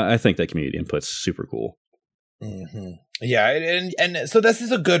 Yeah, I think that community input's super cool. Mm-hmm. Yeah, and so this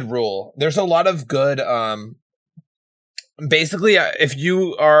is a good rule. There's a lot of good basically if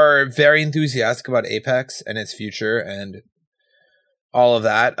you are very enthusiastic about Apex and its future and all of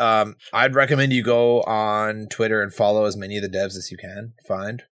that, I'd recommend you go on Twitter and follow as many of the devs as you can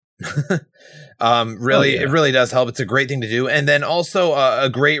find. Really, it really does help. It's a great thing to do. And then also a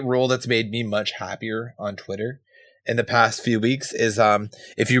great rule that's made me much happier on Twitter in the past few weeks is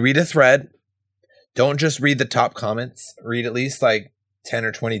if you read a thread, don't just read the top comments, read at least like 10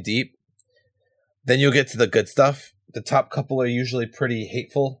 or 20 deep. Then you'll get to the good stuff. The top couple are usually pretty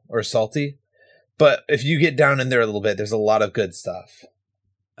hateful or salty. But if you get down in there a little bit, there's a lot of good stuff.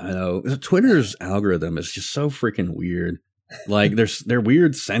 I know. Twitter's algorithm is just so freaking weird. Like their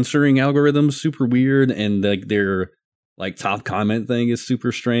weird censoring algorithms, super weird, and like their like top comment thing is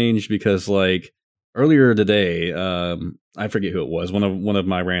super strange because like earlier today, I forget who it was. One of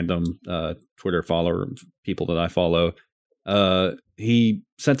my random Twitter follower people that I follow, he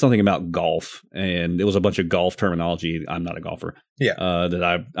said something about golf, and it was a bunch of golf terminology. I'm not a golfer. Yeah.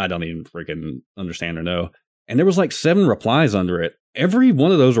 That I don't even freaking understand or know. And there was like 7 replies under it. Every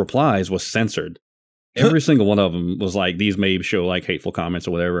one of those replies was censored. Every single one of them was like, these may show like hateful comments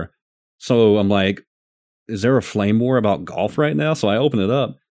or whatever. So I'm like, is there a flame war about golf right now? So I open it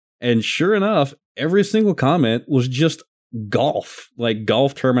up, and sure enough, every single comment was just golf, like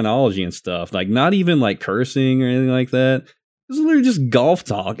golf terminology and stuff. Like not even like cursing or anything like that. It's literally just golf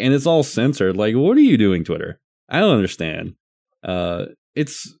talk, and it's all censored. Like, what are you doing, Twitter? I don't understand.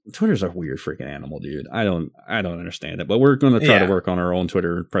 Twitter's a weird freaking animal, dude. I don't understand it, but we're going to try to work on our own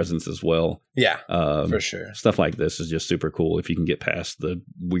Twitter presence as well. Yeah, for sure. Stuff like this is just super cool if you can get past the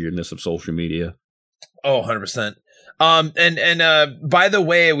weirdness of social media. Oh, 100%. And by the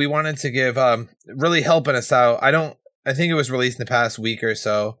way, we wanted to give really helping us out. I think it was released in the past week or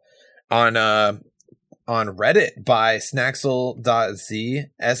so on Reddit by Snaxel.z,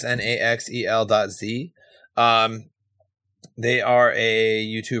 SNAXEL.z. They are a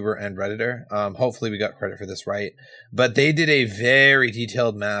YouTuber and Redditor. Hopefully we got credit for this right. But they did a very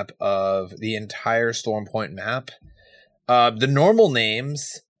detailed map of the entire Stormpoint map. The normal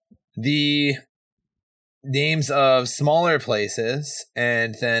names, the names of smaller places,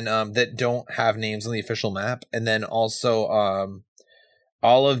 and then that don't have names on the official map, and then also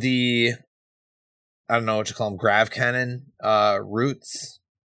all of the, I don't know what you call them, grav cannon routes.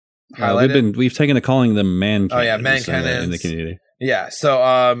 We've taken to calling them man cannons. Oh yeah, man cannons in the community. Yeah,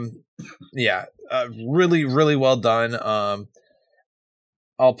 so really, really well done.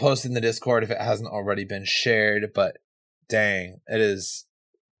 I'll post in the Discord if it hasn't already been shared, but dang, it is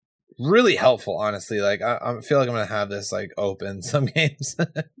really helpful, honestly. Like I feel like I'm gonna have this like open some games.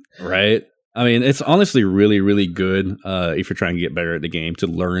 Right. I mean, it's honestly really, really good if you're trying to get better at the game to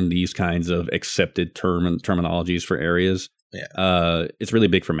learn these kinds of accepted terminologies for areas. Yeah. It's really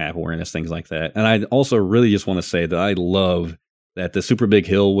big for map awareness, things like that. And I also really just want to say that I love that the super big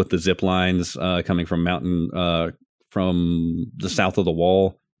hill with the zip lines coming from from the south of the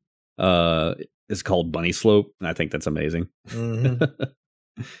wall is called Bunny Slope, and I think that's amazing. Mm-hmm.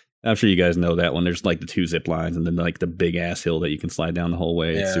 I'm sure you guys know that one. There's like the 2 zip lines and then like the big ass hill that you can slide down the whole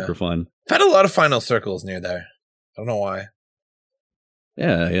way. It's super fun. I've had a lot of final circles near there. I don't know why.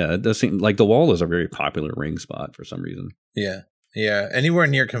 Yeah. It does seem like the wall is a very popular ring spot for some reason. Yeah. Anywhere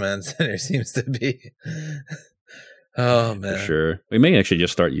near Command Center seems to be. Oh man, for sure. We may actually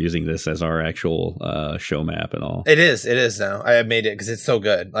just start using this as our actual show map and all. It is now. I have made it because it's so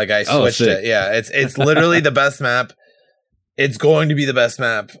good. Like I switched it. Yeah, it's literally the best map. It's going to be the best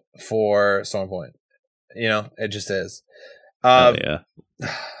map for Stormpoint. You know, it just is. Yeah,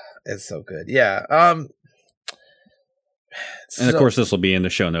 it's so good. Yeah. And of course, this will be in the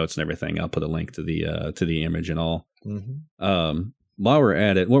show notes and everything. I'll put a link to the image and all. Mm-hmm. While we're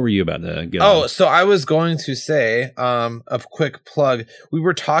at it, what were you about to get? So I was going to say a quick plug. We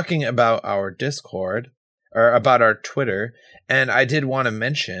were talking about our Discord or about our Twitter, and I did want to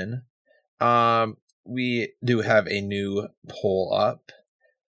mention we do have a new poll up.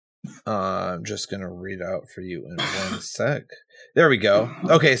 I'm just going to read out for you in 1 sec. There we go.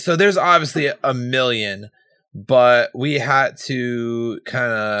 Okay, so there's obviously a million, but we had to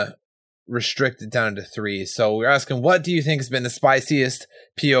kind of restrict it down to 3. So we're asking, what do you think has been the spiciest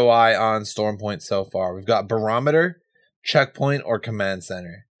POI on Stormpoint so far? We've got Barometer, Checkpoint, or Command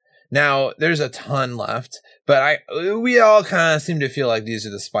Center. Now, there's a ton left, but we all kind of seem to feel like these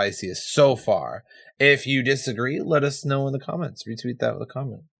are the spiciest so far. If you disagree, let us know in the comments. Retweet that with a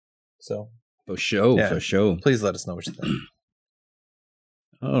comment. So for sure. Please let us know what you think.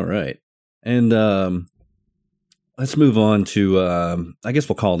 All right. And let's move on to I guess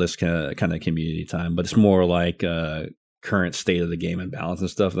we'll call this kind of community time, but it's more like current state of the game and balance and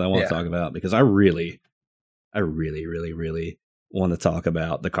stuff that I want to talk about, because I really want to talk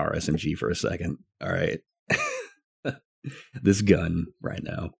about the car SMG for a second. All right. This gun right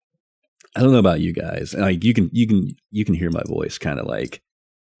now. I don't know about you guys. Like you can hear my voice kind of like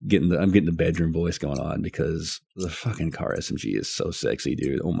I'm getting the bedroom voice going on because the fucking car SMG is so sexy,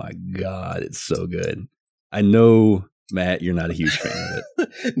 dude. Oh my God, it's so good. I know, Matt, you're not a huge fan of it.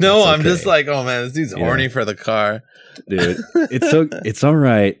 No, I'm just like, oh man, this dude's horny for the car. Dude, it's all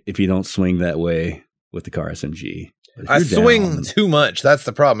right if you don't swing that way with the car SMG. I swing too much. That's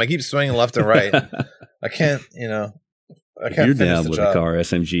the problem. I keep swinging left and right. I can't, if you're down with a car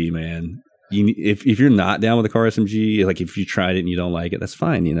SMG, man, if you're not down with a car SMG, like if you tried it and you don't like it, that's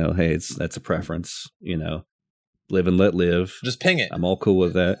fine. Hey, that's a preference. Live and let live. Just ping it. I'm all cool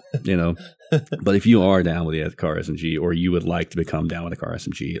with that. But if you are down with the car SMG, or you would like to become down with a car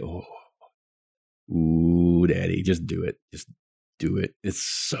SMG, ooh, daddy, just do it. Just do it. It's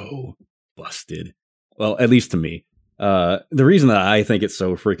so busted. Well, at least to me. The reason that I think it's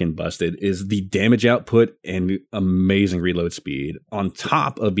so freaking busted is the damage output and amazing reload speed, on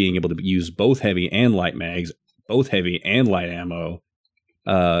top of being able to use both heavy and light mags, both heavy and light ammo,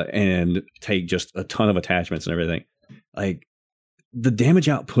 and take just a ton of attachments and everything. Like, the damage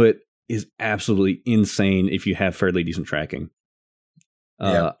output is absolutely insane if you have fairly decent tracking.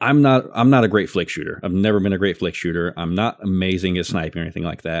 I'm not a great flick shooter. I've never been a great flick shooter. I'm not amazing at sniping or anything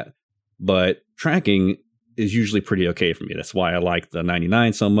like that. But tracking is usually pretty okay for me. That's why I like the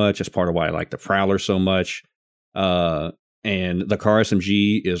 99 so much. That's part of why I like the Prowler so much. And the car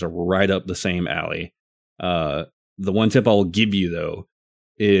SMG is right up the same alley. The one tip I'll give you, though,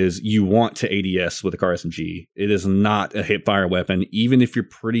 is you want to ADS with a car SMG. It is not a hip fire weapon, even if you're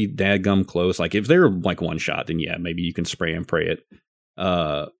pretty dadgum close. Like, if they're like one shot, then yeah, maybe you can spray and pray it.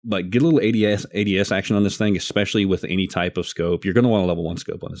 But get a little ADS action on this thing, especially with any type of scope. You're going to want a level 1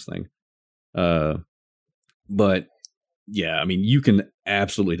 scope on this thing. But yeah, I mean, you can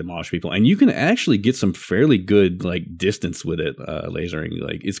absolutely demolish people, and you can actually get some fairly good like distance with it. Lasering,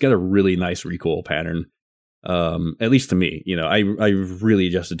 like, it's got a really nice recoil pattern. At least to me, I really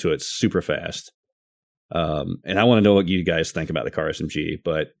adjusted to it super fast. And I want to know what you guys think about the car SMG,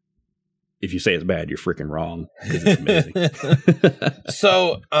 but if you say it's bad, you're freaking wrong. It's amazing.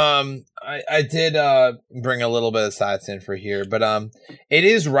 So, I did bring a little bit of stats in for here, but it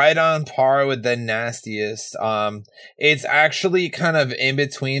is right on par with the nastiest. It's actually kind of in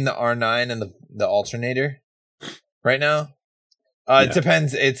between the R9 and the alternator right now. It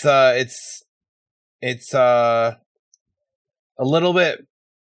depends. It's a little bit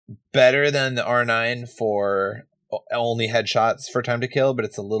better than the R9 for only headshots for time to kill, but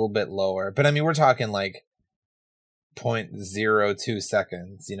it's a little bit lower. But I mean, we're talking like 0.02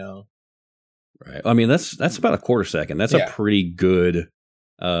 seconds, Right. I mean, that's about a quarter second. That's a pretty good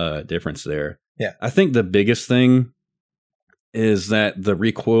difference there. Yeah. I think the biggest thing is that the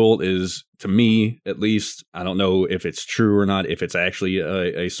recoil is, to me at least, I don't know if it's true or not, if it's actually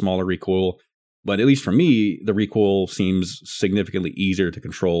a smaller recoil, but at least for me, the recoil seems significantly easier to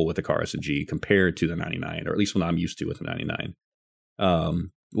control with the car SMG compared to the 99, or at least what I'm used to with the 99.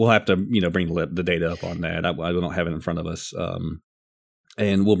 We'll have to, bring the data up on that. I don't have it in front of us.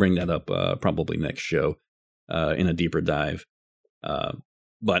 And we'll bring that up probably next show in a deeper dive.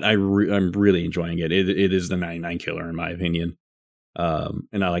 But I'm really enjoying it. It is the 99 killer, in my opinion.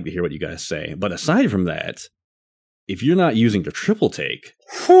 And I like to hear what you guys say. But aside from that, if you're not using the triple take,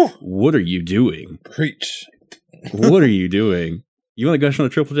 what are you doing? Preach. What are you doing? You want to gush on the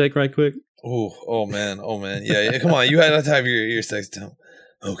triple take right quick? Oh man. Yeah. Come on, you had to have your sex tone.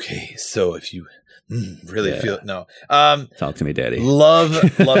 Okay, so if you really feel no, talk to me, daddy. Love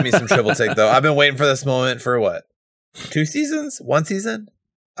me some triple take though. I've been waiting for this moment for what? 2 seasons? 1 season?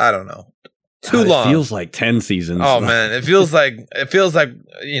 I don't know. Too long. It feels like 10 seasons. Oh man, it feels like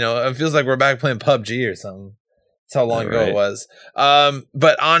we're back playing PUBG or something. That's how long ago it was.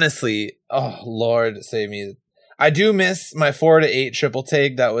 But honestly, oh Lord save me. I do miss my 4 to 8 triple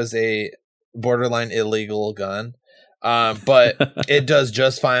take. That was a borderline illegal gun. But it does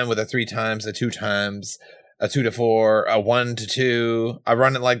just fine with a 3 times, a 2 times, a 2 to 4, a 1 to 2. I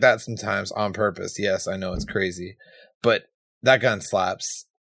run it like that sometimes on purpose. Yes, I know it's crazy, but that gun slaps.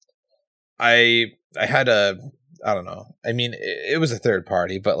 I had I don't know. I mean, it was a third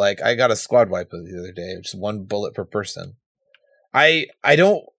party, but like I got a squad wipe the other day, just 1 bullet per person. I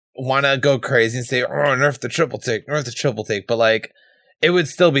don't want to go crazy and say, oh, nerf the triple take, but like it would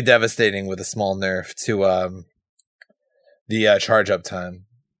still be devastating with a small nerf to the charge up time.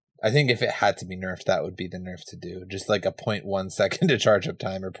 I think if it had to be nerfed, that would be the nerf to do. Just like a 0.1 second to charge up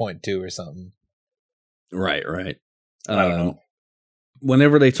time, or 0.2 or something. Right. I don't know.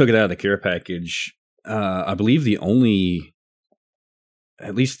 Whenever they took it out of the care package, I believe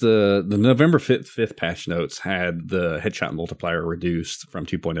at least the November 5th patch notes had the headshot multiplier reduced from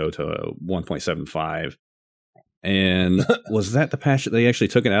 2.0 to 1.75. And was that the patch that they actually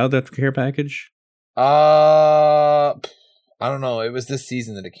took it out of the care package? I don't know. It was this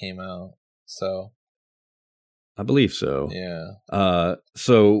season that it came out. So I believe so. Yeah.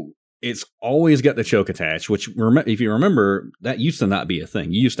 So it's always got the choke attached, which if you remember, that used to not be a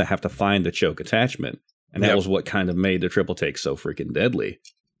thing. You used to have to find the choke attachment. And that was what kind of made the triple take so freaking deadly.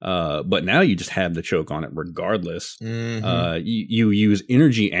 But now you just have the choke on it regardless. Mm-hmm. You use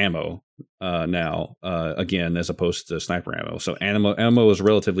energy ammo now, again, as opposed to sniper ammo. So ammo is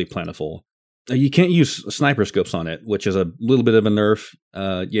relatively plentiful. You can't use sniper scopes on it, which is a little bit of a nerf.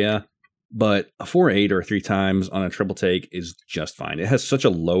 Yeah. But a 4.8 or 3 times on a triple take is just fine. It has such a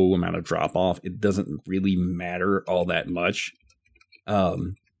low amount of drop off. It doesn't really matter all that much.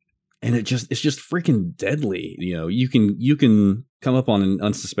 And it's just freaking deadly. You know, you can come up on an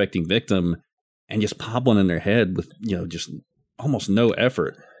unsuspecting victim and just pop one in their head with, you know, just almost no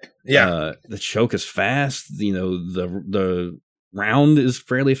effort. Yeah. The choke is fast. You know, the round is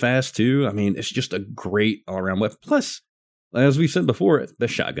fairly fast too. I mean, it's just a great all around weapon. Plus, as we said before, the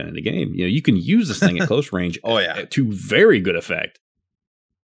shotgun in the game. You know, you can use this thing at close range. To very good effect.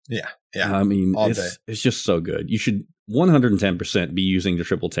 Yeah. Yeah. I mean, it's just so good. You should 110% be using the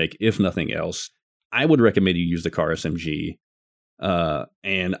triple take, if nothing else. I would recommend you use the Car SMG.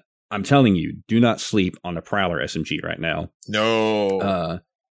 And I'm telling you, do not sleep on the Prowler SMG right now. No.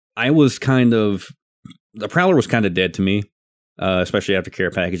 The Prowler was kind of dead to me, especially after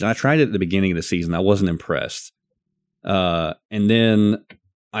care package. And I tried it at the beginning of the season. I wasn't impressed. And then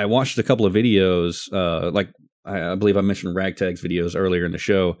I watched a couple of videos, I believe I mentioned Ragtag's videos earlier in the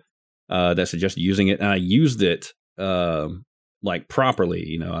show, that suggested using it. And I used it properly.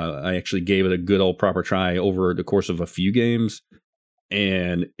 You know, I actually gave it a good old proper try over the course of a few games,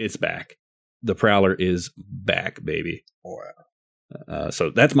 and it's back. The Prowler is back, baby. Wow. So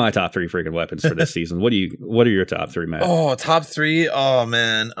that's my top 3 freaking weapons for this season. What are your top 3, Matt? Oh, top 3. Oh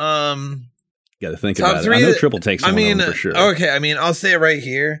man. Got to think about it. I know triple takes one of them for sure. Okay, I mean, I'll say it right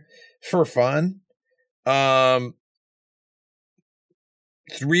here for fun.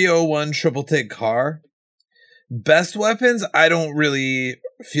 301 triple take car. Best weapons, I don't really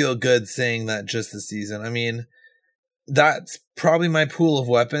feel good saying that just this season. I mean, that's probably my pool of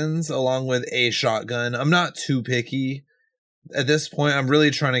weapons along with a shotgun. I'm not too picky. At this point, I'm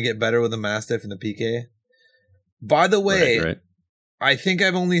really trying to get better with the Mastiff and the PK. By the way, right. I think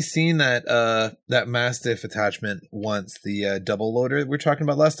I've only seen that Mastiff attachment once, the double loader we were talking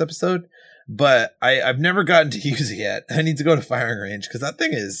about last episode. But I've never gotten to use it yet. I need to go to firing range because that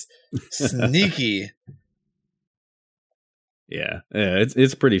thing is sneaky. Yeah,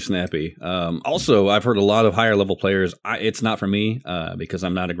 it's pretty snappy. Also, I've heard a lot of higher level players. It's not for me because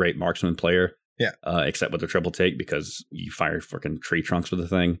I'm not a great marksman player. Yeah. Except with the triple take because you fire freaking tree trunks with the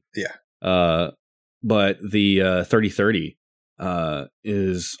thing. Yeah. But the 3030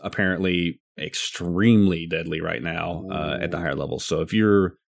 is apparently extremely deadly right now at the higher levels. So if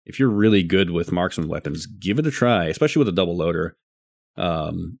you're really good with marksman weapons, give it a try, especially with a double loader.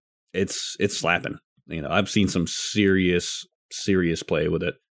 It's slapping. You know, I've seen some serious play with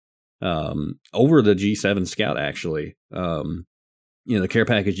it. Over the G7 Scout, actually. You know, the care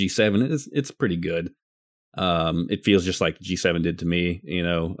package G7 it's pretty good. It feels just like G7 did to me. You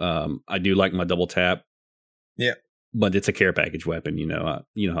know, I do like my double tap. Yeah, but it's a care package weapon. You know how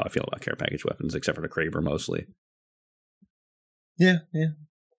I feel about care package weapons, except for the Kraber mostly. Yeah.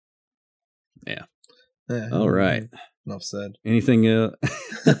 All right. Enough said. Anything?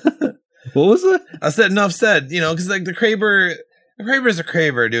 What was that? I said enough said. You know, because like the Kraber is a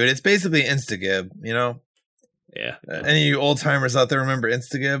Kraber, dude. It's basically Instagib. You know. Yeah. Any of you old timers out there remember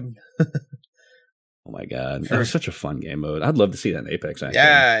Instagib? Oh my god, that was such a fun game mode. I'd love to see that in Apex. Actually.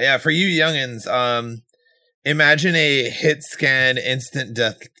 Yeah. For you youngins, imagine a hit scan instant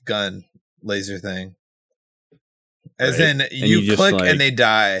death gun laser thing. As in, you click and they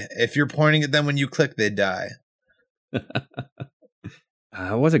die. If you're pointing at them when you click, they die.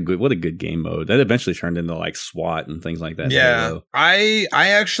 What a good game mode. That eventually turned into like SWAT and things like that. Yeah, I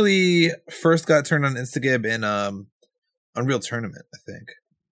actually first got turned on Instagib in Unreal Tournament, I think.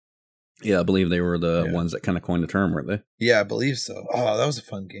 Yeah, I believe they were the ones that kind of coined the term, weren't they? Yeah, I believe so. Oh, that was a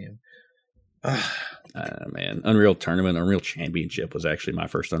fun game. Man, Unreal Tournament, Unreal Championship was actually my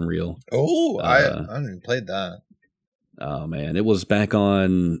first Unreal. Oh, I haven't even played that. Oh man, it was back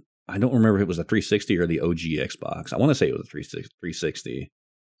on. I don't remember if it was a 360 or the OG Xbox. I want to say it was a 360.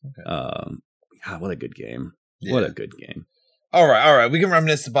 Okay. God, what a good game. Yeah. What a good game. All right. We can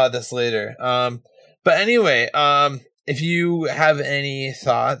reminisce about this later. But anyway, if you have any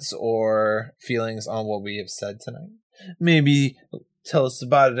thoughts or feelings on what we have said tonight, maybe tell us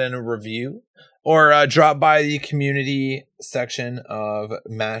about it in a review, or drop by the community section of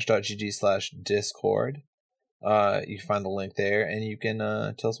mash.gg/discord. You can find the link there, and you can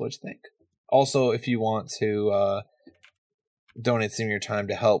tell us what you think. Also, if you want to donate some of your time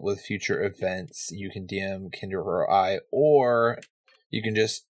to help with future events, you can DM Kinder or I, or you can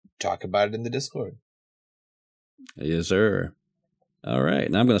just talk about it in the Discord. Yes, sir. All right.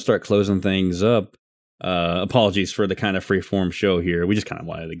 Now I'm going to start closing things up. Apologies for the kind of freeform show here. We just kind of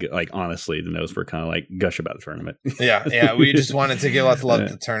wanted to get, honestly, the notes were kind of gush about the tournament. Yeah. We just wanted to give lots of love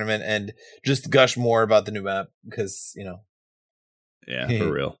to the tournament and just gush more about the new map because, Yeah,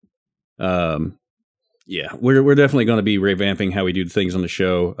 for real. Yeah, we're definitely going to be revamping how we do things on the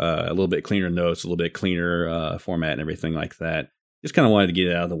show. A little bit cleaner notes, a little bit cleaner format and everything like that. Just kind of wanted to get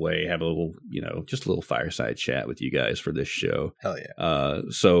it out of the way, have a little, just a little fireside chat with you guys for this show. Hell yeah.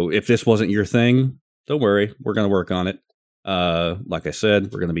 So if this wasn't your thing, don't worry. We're going to work on it. Like I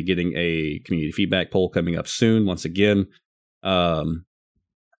said, we're going to be getting a community feedback poll coming up soon, once again. And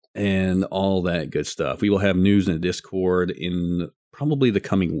all that good stuff. We will have news in the Discord in probably the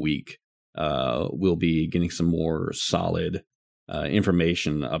coming week. We'll be getting some more solid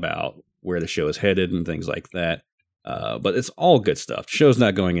information about where the show is headed and things like that. But it's all good stuff. The show's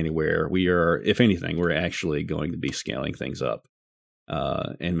not going anywhere. We are, if anything, we're actually going to be scaling things up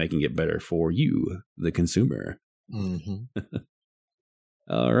and making it better for you, the consumer. Mm-hmm.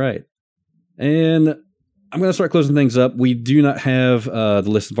 All right. And I'm going to start closing things up. We do not have the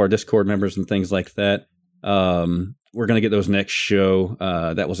list of our Discord members and things like that. We're going to get those next show.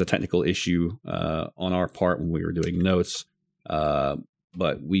 That was a technical issue on our part when we were doing notes.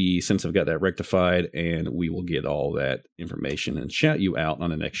 But we since have got that rectified, and we will get all that information and shout you out on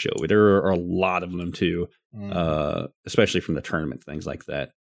the next show. There are a lot of them too, especially from the tournament, things like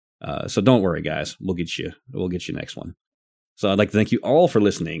that. So don't worry, guys. We'll get you next one. So I'd like to thank you all for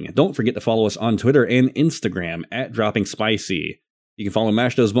listening. Don't forget to follow us on Twitter and Instagram at Dropping Spicy. You can follow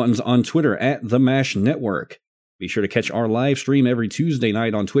Mash Those Buttons on Twitter at The Mash Network. Be sure to catch our live stream every Tuesday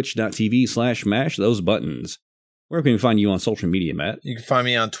night on twitch.tv/mashthosebuttons. Where can we find you on social media, Matt? You can find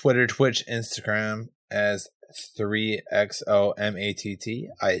me on Twitter, Twitch, Instagram as 3XOMATT.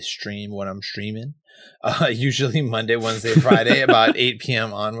 I stream when I'm streaming. Usually Monday, Wednesday, Friday, about 8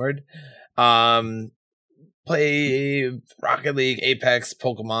 p.m. onward. Play Rocket League, Apex,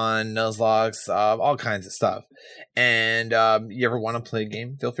 Pokemon, Nuzlocke, all kinds of stuff. And you ever want to play a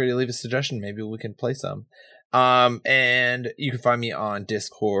game, feel free to leave a suggestion. Maybe we can play some. And you can find me on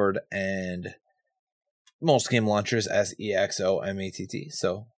Discord and most game launchers as EXOMATT.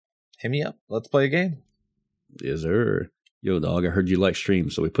 So hit me up. Let's play a game. Yes, sir. Yo, dog, I heard you like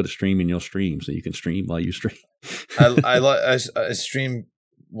streams, so we put a stream in your stream so you can stream while you stream. I stream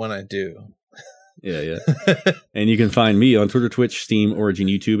when I do. Yeah. And you can find me on Twitter, Twitch, Steam, Origin,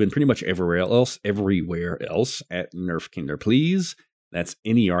 YouTube, and pretty much everywhere else at Nerf Kinder Please. That's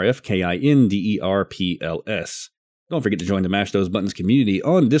NERFKINDERPLS. Don't forget to join the Mash Those Buttons community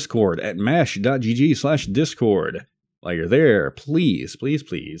on Discord at mash.gg/discord. While you're there, please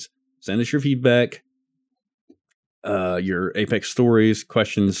send us your feedback, your Apex stories,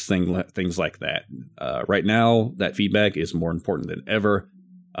 questions, things like that. Right now, that feedback is more important than ever.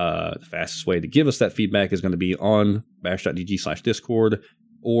 The fastest way to give us that feedback is going to be on mash.gg/discord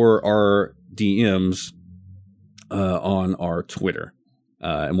or our DMs on our Twitter.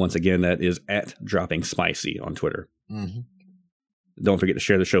 And once again, that is at Dropping Spicy on Twitter. Mm-hmm. Don't forget to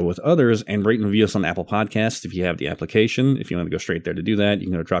share the show with others and rate and review us on Apple Podcasts if you have the application. If you want to go straight there to do that, you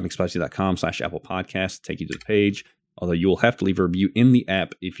can go to droppingspicy.com/Apple Podcasts, take you to the page, although you will have to leave a review in the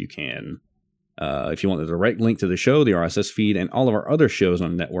app if you can. If you want the direct link to the show, the RSS feed, and all of our other shows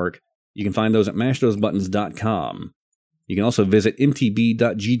on the network, you can find those at mashthosebuttons.com. You can also visit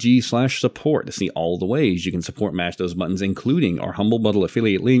mtb.gg/support to see all the ways you can support Mash Those Buttons, including our Humble Bundle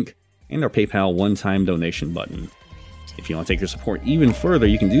affiliate link and our PayPal one-time donation button. If you want to take your support even further,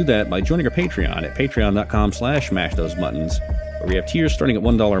 you can do that by joining our Patreon at patreon.com/mashthosebuttons, where we have tiers starting at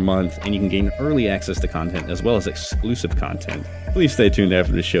 $1 a month, and you can gain early access to content as well as exclusive content. Please stay tuned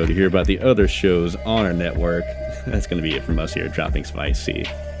after the show to hear about the other shows on our network. That's going to be it from us here at Dropping Spicy.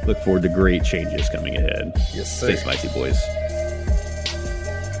 Look forward to great changes coming ahead. Yes, sir. Stay spicy, boys.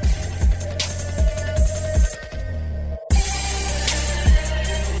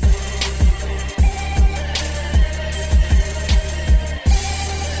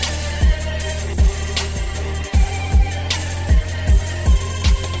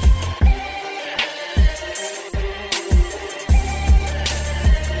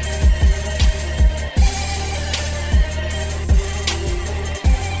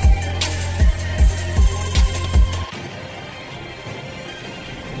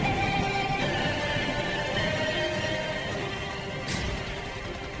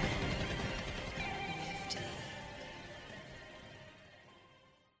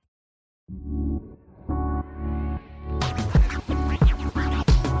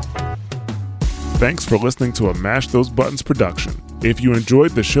 Thanks for listening to a Mash Those Buttons production. If you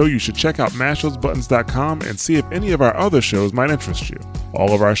enjoyed the show, you should check out mashthosebuttons.com and see if any of our other shows might interest you.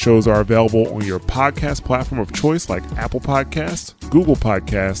 All of our shows are available on your podcast platform of choice like Apple Podcasts, Google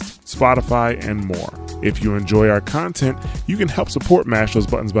Podcasts, Spotify, and more. If you enjoy our content, you can help support Mash Those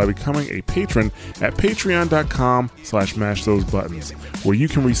Buttons by becoming a patron at patreon.com/mashthosebuttons, where you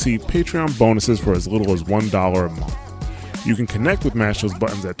can receive Patreon bonuses for as little as $1 a month. You can connect with Mash Those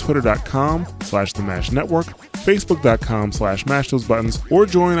Buttons at twitter.com/The Mash Network, facebook.com/mashthosebuttons, or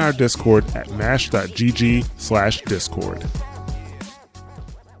join our Discord at mash.gg/discord.